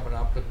friends coming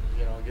up and,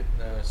 getting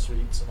the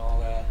sweets and all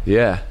that.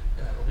 Yeah,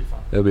 Yeah, it'll be fun.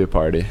 it'll be a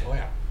party. Oh,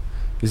 yeah.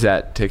 Is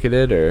that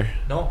ticketed or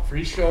No,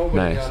 free show, but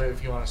Nice. you gotta,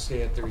 if you want to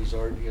stay at the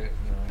resort, you gotta,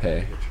 pay?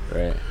 get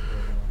your Right. room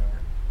or whatever.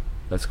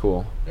 That's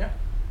cool. Yeah.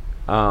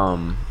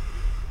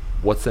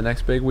 What's the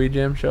next big Weed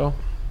Jam show?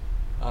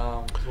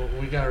 Well,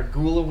 we got our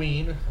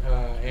Ghoulaween,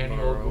 annual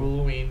Tomorrow.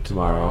 Ghoulaween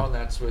Tomorrow. tomorrow, and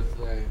that's with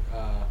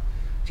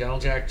Gentle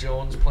Jack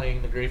Jones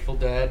playing the Grateful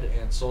Dead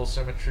and Soul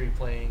Symmetry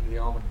playing the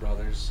Allman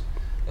Brothers.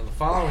 And the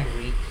following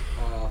week,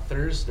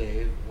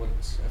 Thursday,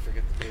 I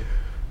forget the date.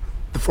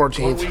 The 1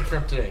 14th, week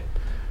from today,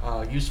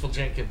 Useful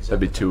Jenkins. That'd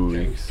be at the 2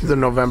 Tank. weeks. the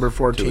November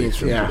 2 weeks 14th.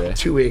 from Yeah, today.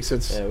 2 weeks.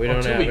 It's Yeah, we Oh,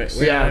 don't 2 have weeks. it.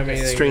 We Yeah, don't have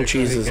anything string next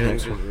cheeses weekend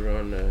next 'cause we're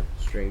going to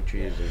string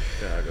cheese in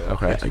Chicago.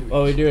 Okay.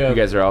 Oh, we do have You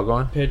guys are all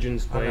going?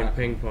 Pigeons playing not-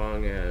 ping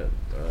pong at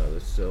the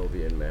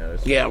Sylvia in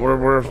Madison. yeah,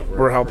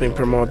 we're helping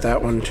promote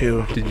that one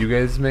too. Did you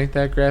guys make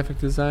that graphic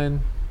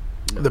design?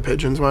 The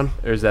Pigeons one.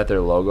 Or is that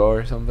their logo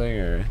or something?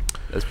 Or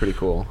that's pretty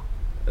cool.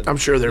 I'm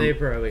sure They they're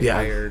probably yeah,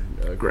 hired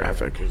a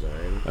graphic.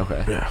 design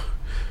Okay. yeah.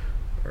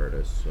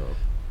 artist. So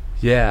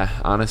Yeah,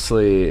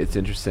 honestly, it's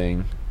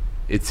interesting.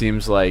 It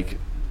seems like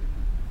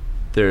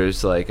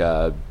there's like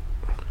a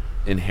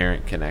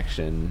inherent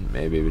connection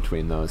maybe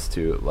between those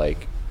two,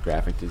 like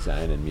graphic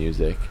design and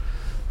music.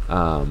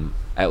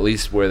 At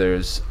least where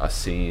there's a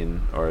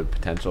scene or a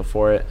potential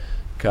for it,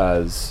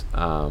 because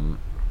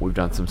we've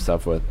done some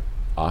stuff with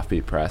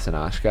Offbeat Press in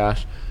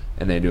Oshkosh,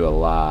 and they do a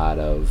lot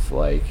of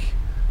like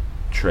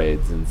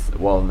trades and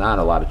well, not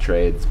a lot of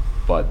trades,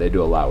 but they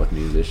do a lot with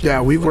musicians.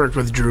 Yeah, we've worked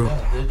with Drew.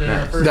 Yeah, they did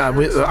our first Yeah,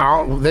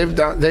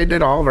 shirts. they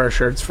did all of our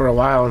shirts for a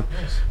while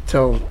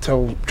Nice.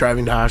 till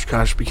driving to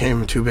Oshkosh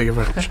became too big of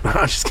a. No,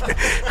 I'm just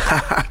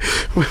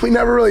kidding. We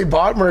never really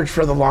bought merch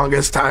for the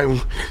longest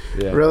time.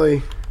 Yeah.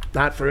 Really,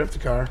 not for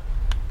Iftikhar.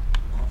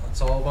 Well,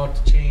 it's all about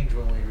to change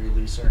when we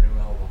release our new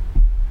album.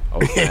 Oh,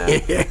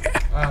 snap.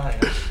 Yeah,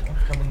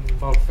 coming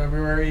about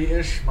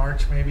February-ish,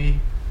 March maybe.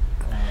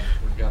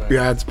 We've got a,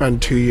 Yeah, it's been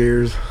 2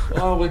 years.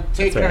 Well, we're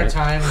taking all our right.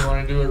 time. We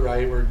want to do it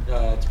right.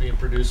 It's being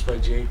produced by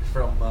Jake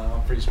from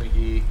Humphreys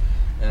McGee,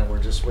 and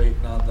we're just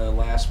waiting on the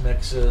last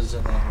mixes,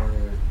 and then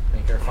we're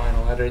make our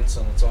final edits,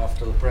 and it's off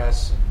to the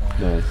press. And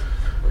Nice.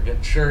 we're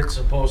getting shirts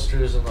and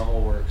posters and the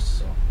whole works.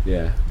 So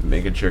Yeah,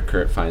 making sure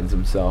Kurt finds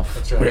himself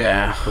that's right.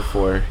 Yeah.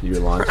 before you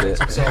launch it.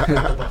 So at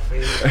the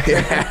buffet.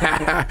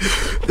 Yeah.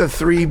 The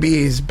 3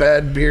 B's,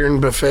 bed, beer, and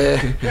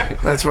buffet.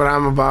 That's what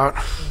I'm about.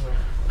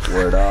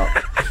 Word up.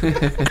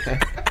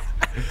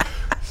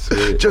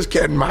 Sweet. Just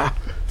kidding, Ma.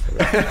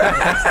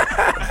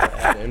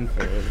 bad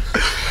influence.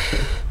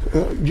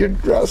 You're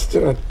dressed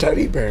in a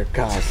teddy bear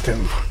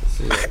costume.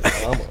 See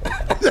that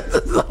llama. This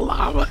is a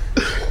llama.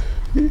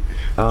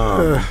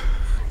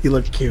 You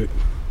look cute.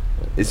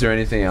 Is there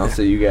anything else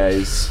that you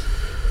guys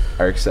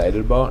are excited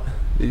about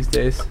these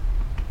days?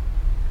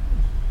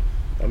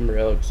 I'm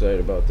real excited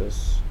about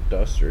this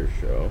Duster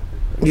show.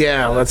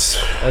 Yeah,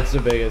 let's. That's the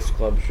biggest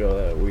club show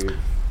that we've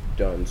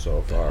done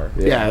so far.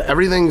 Yeah,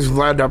 everything's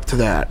led up to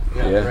that.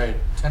 Yeah, Yeah. right.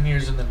 10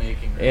 years in the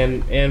making. Right?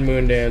 And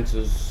Moondance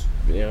is,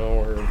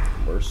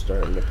 we're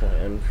starting to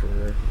plan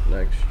for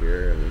next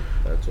year, and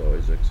that's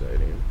always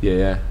exciting.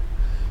 Yeah.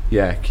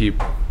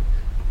 Keep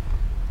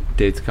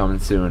dates coming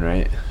soon,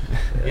 right?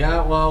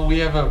 Yeah, well, we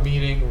have a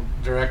meeting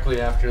directly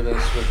after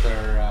this with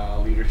our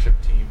leadership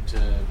team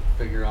to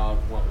figure out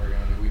what we're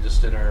going to do. We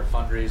just did our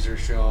fundraiser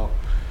show,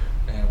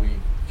 and we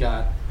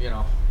got,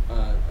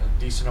 a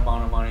decent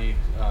amount of money.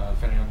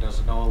 If anyone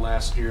doesn't know,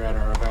 last year at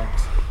our event,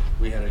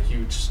 we had a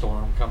huge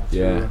storm come through,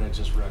 Yeah. and it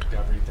just wrecked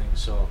everything.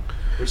 So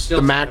we're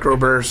still The trying to macro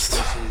figure burst.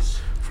 pieces.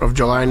 Of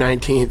July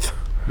 19th.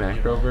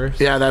 Macroverse.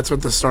 Yeah, that's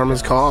what the storm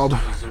is called.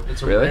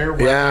 It's a Really? rare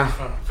weather Yeah.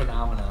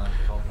 phenomenon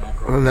called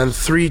macro. And then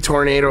 3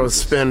 tornadoes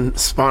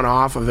spun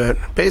off of it.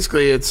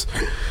 Basically, it's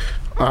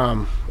I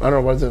don't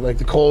know, was it like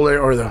the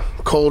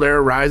cold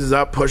air rises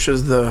up,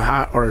 pushes the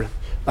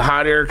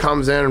hot air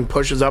comes in and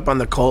pushes up on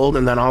the cold,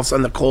 and then all of a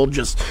sudden the cold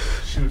just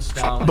Shoots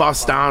down.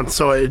 busts down.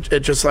 So it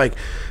just like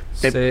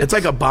it's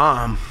like a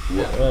bomb.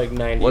 Like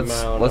 90 Let's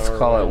mile an let's hour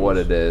call it what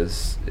winds. it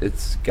is.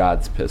 It's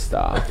God's pissed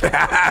off.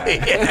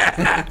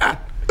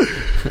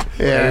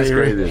 Yeah, is he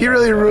crazy.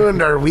 really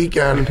ruined our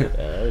weekend Yeah,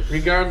 it was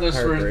Regardless,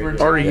 we're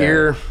heartbreaking. or a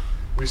year.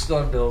 we still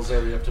have bills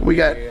that we have to We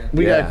got pay. and-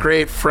 we Yeah. got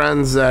great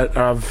friends that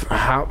have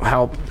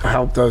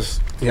helped us,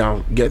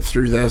 get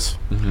through this.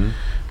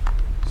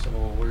 So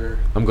we're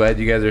I'm glad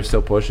you guys are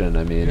still pushing.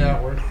 I mean,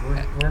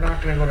 we're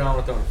not gonna go down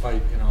without a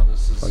fight.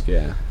 This is fuck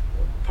yeah.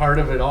 part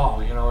of it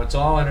all. It's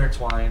all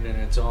intertwined, and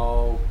it's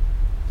all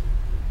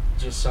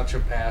just such a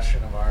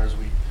passion of ours.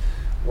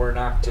 We're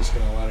not just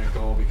gonna let it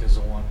go because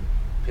of one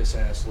piss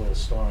ass little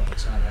storm.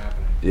 It's not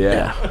happening.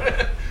 Yeah.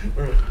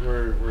 we're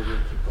gonna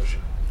keep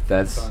pushing.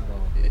 That's. It's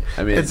ongoing.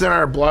 I mean, It's in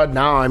our blood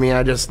now. I mean,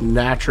 I just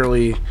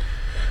naturally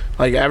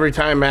like every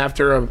time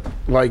after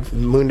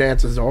Moon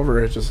Dance is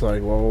over, it's just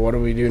like, well, what do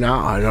we do now?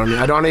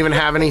 I don't even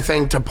have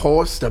anything to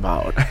post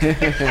about.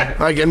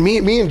 Like, and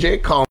me and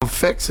Jake call them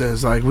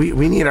fixes. Like, we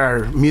need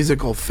our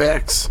musical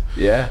fix.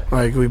 Yeah.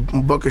 Like, we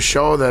book a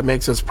show that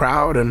makes us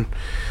proud, and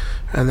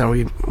then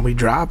we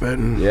drop it.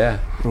 And Yeah.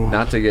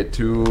 Not to get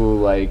too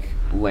like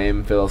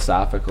lame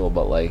philosophical,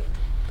 but like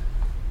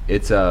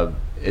it's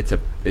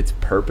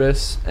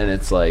purpose, and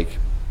it's like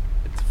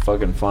it's a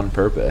fucking fun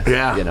purpose.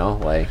 Yeah. You know,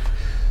 like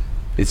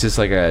it's just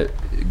like a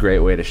great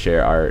way to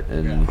share art,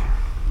 and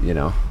you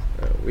know.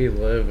 We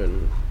live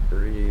and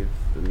breathe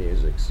the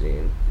music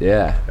scene.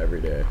 Yeah.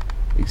 Every day.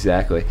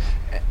 Exactly.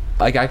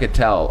 Like I could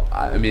tell.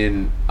 I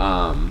mean,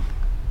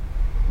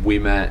 we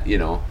met, you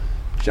know,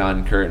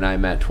 John, Kurt, and I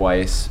met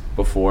twice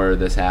before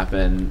this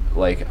happened.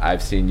 Like,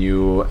 I've seen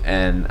you,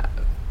 and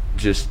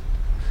just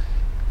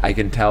I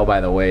can tell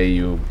by the way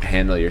you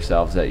handle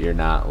yourselves that you're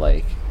not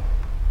like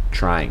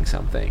trying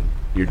something.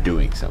 You're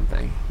doing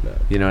something. No.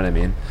 You know what I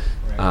mean?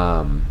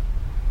 Right.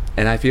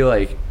 And I feel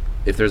like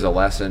if there's a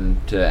lesson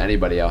to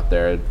anybody out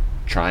there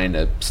trying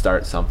to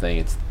start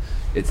something,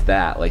 it's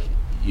that, like,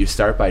 you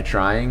start by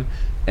trying,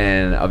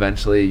 and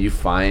eventually you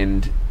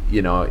find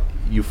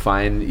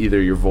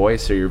either your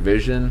voice or your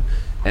vision,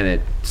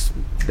 and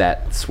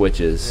that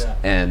switches,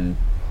 and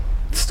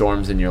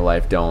storms in your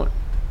life don't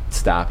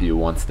stop you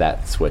once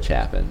that switch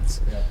happens.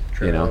 Yeah.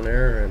 Trial and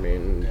error. I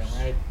mean,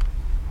 Right.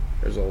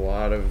 there's a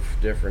lot of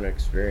different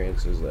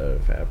experiences that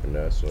have happened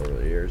to us over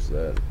the years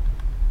that,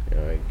 you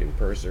know, you can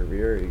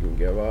persevere, you can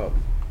give up.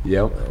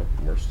 Yep. You know,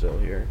 we're still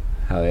here.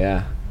 Hell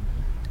yeah.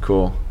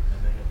 Cool.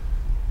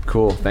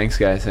 Thanks,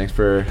 guys. Thanks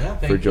for Thank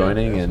for you.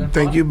 joining. It's been And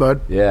thank fun. you,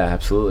 bud. yeah,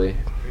 absolutely.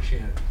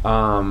 Appreciate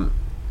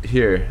it.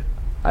 Here,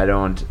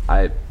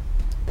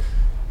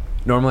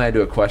 normally I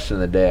do a question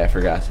of the day. I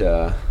forgot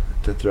to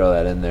throw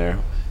that in there.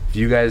 If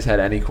you guys had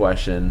any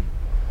question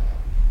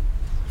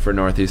for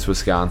Northeast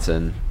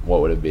Wisconsin,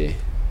 what would it be?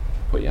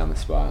 Put you on the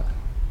spot.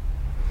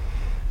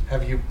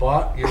 Have you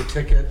bought your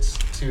tickets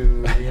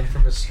to the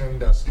infamous String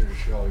Duster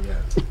show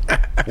yet?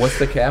 What's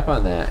the cap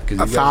on that? 'Cause you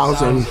guys-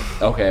 1,000.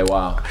 Okay,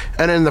 wow.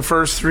 And in the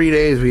first 3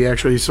 days, we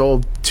actually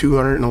sold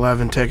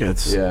 211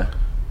 tickets. Yeah.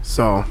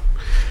 So,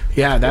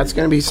 yeah, that's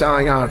going to be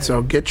selling out.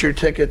 So get your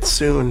tickets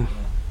soon.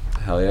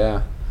 Hell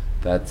yeah.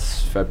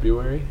 That's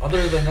February?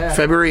 Other than that,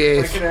 February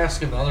if 8th. I could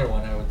ask another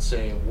one, I would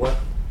say,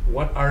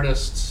 what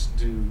artists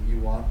do you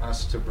want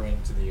us to bring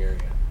to the area?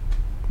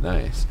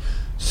 Nice.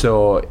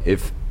 So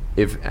if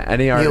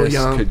any artist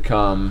Young. could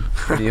come,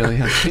 Neil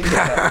Young.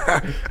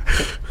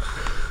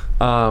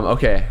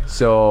 Okay,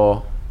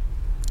 so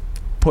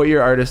put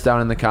your artist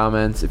down in the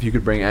comments. If you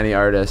could bring any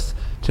artist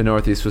to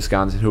Northeast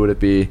Wisconsin, who would it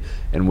be?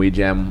 And We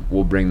Jam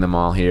will bring them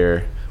all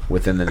here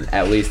within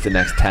at least the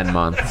next 10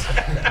 months.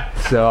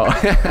 So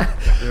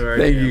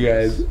thank you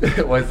guys.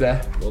 What's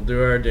that? We'll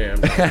do our damn.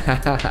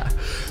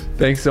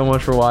 Thanks so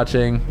much for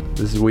watching.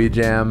 This is We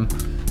Jam.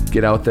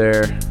 Get out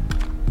there,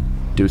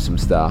 do some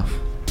stuff.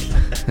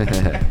 Thanks,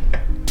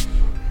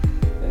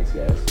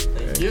 guys.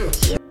 Thank you.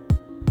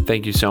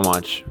 Thank you so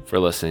much for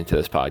listening to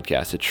this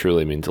podcast. It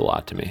truly means a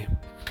lot to me.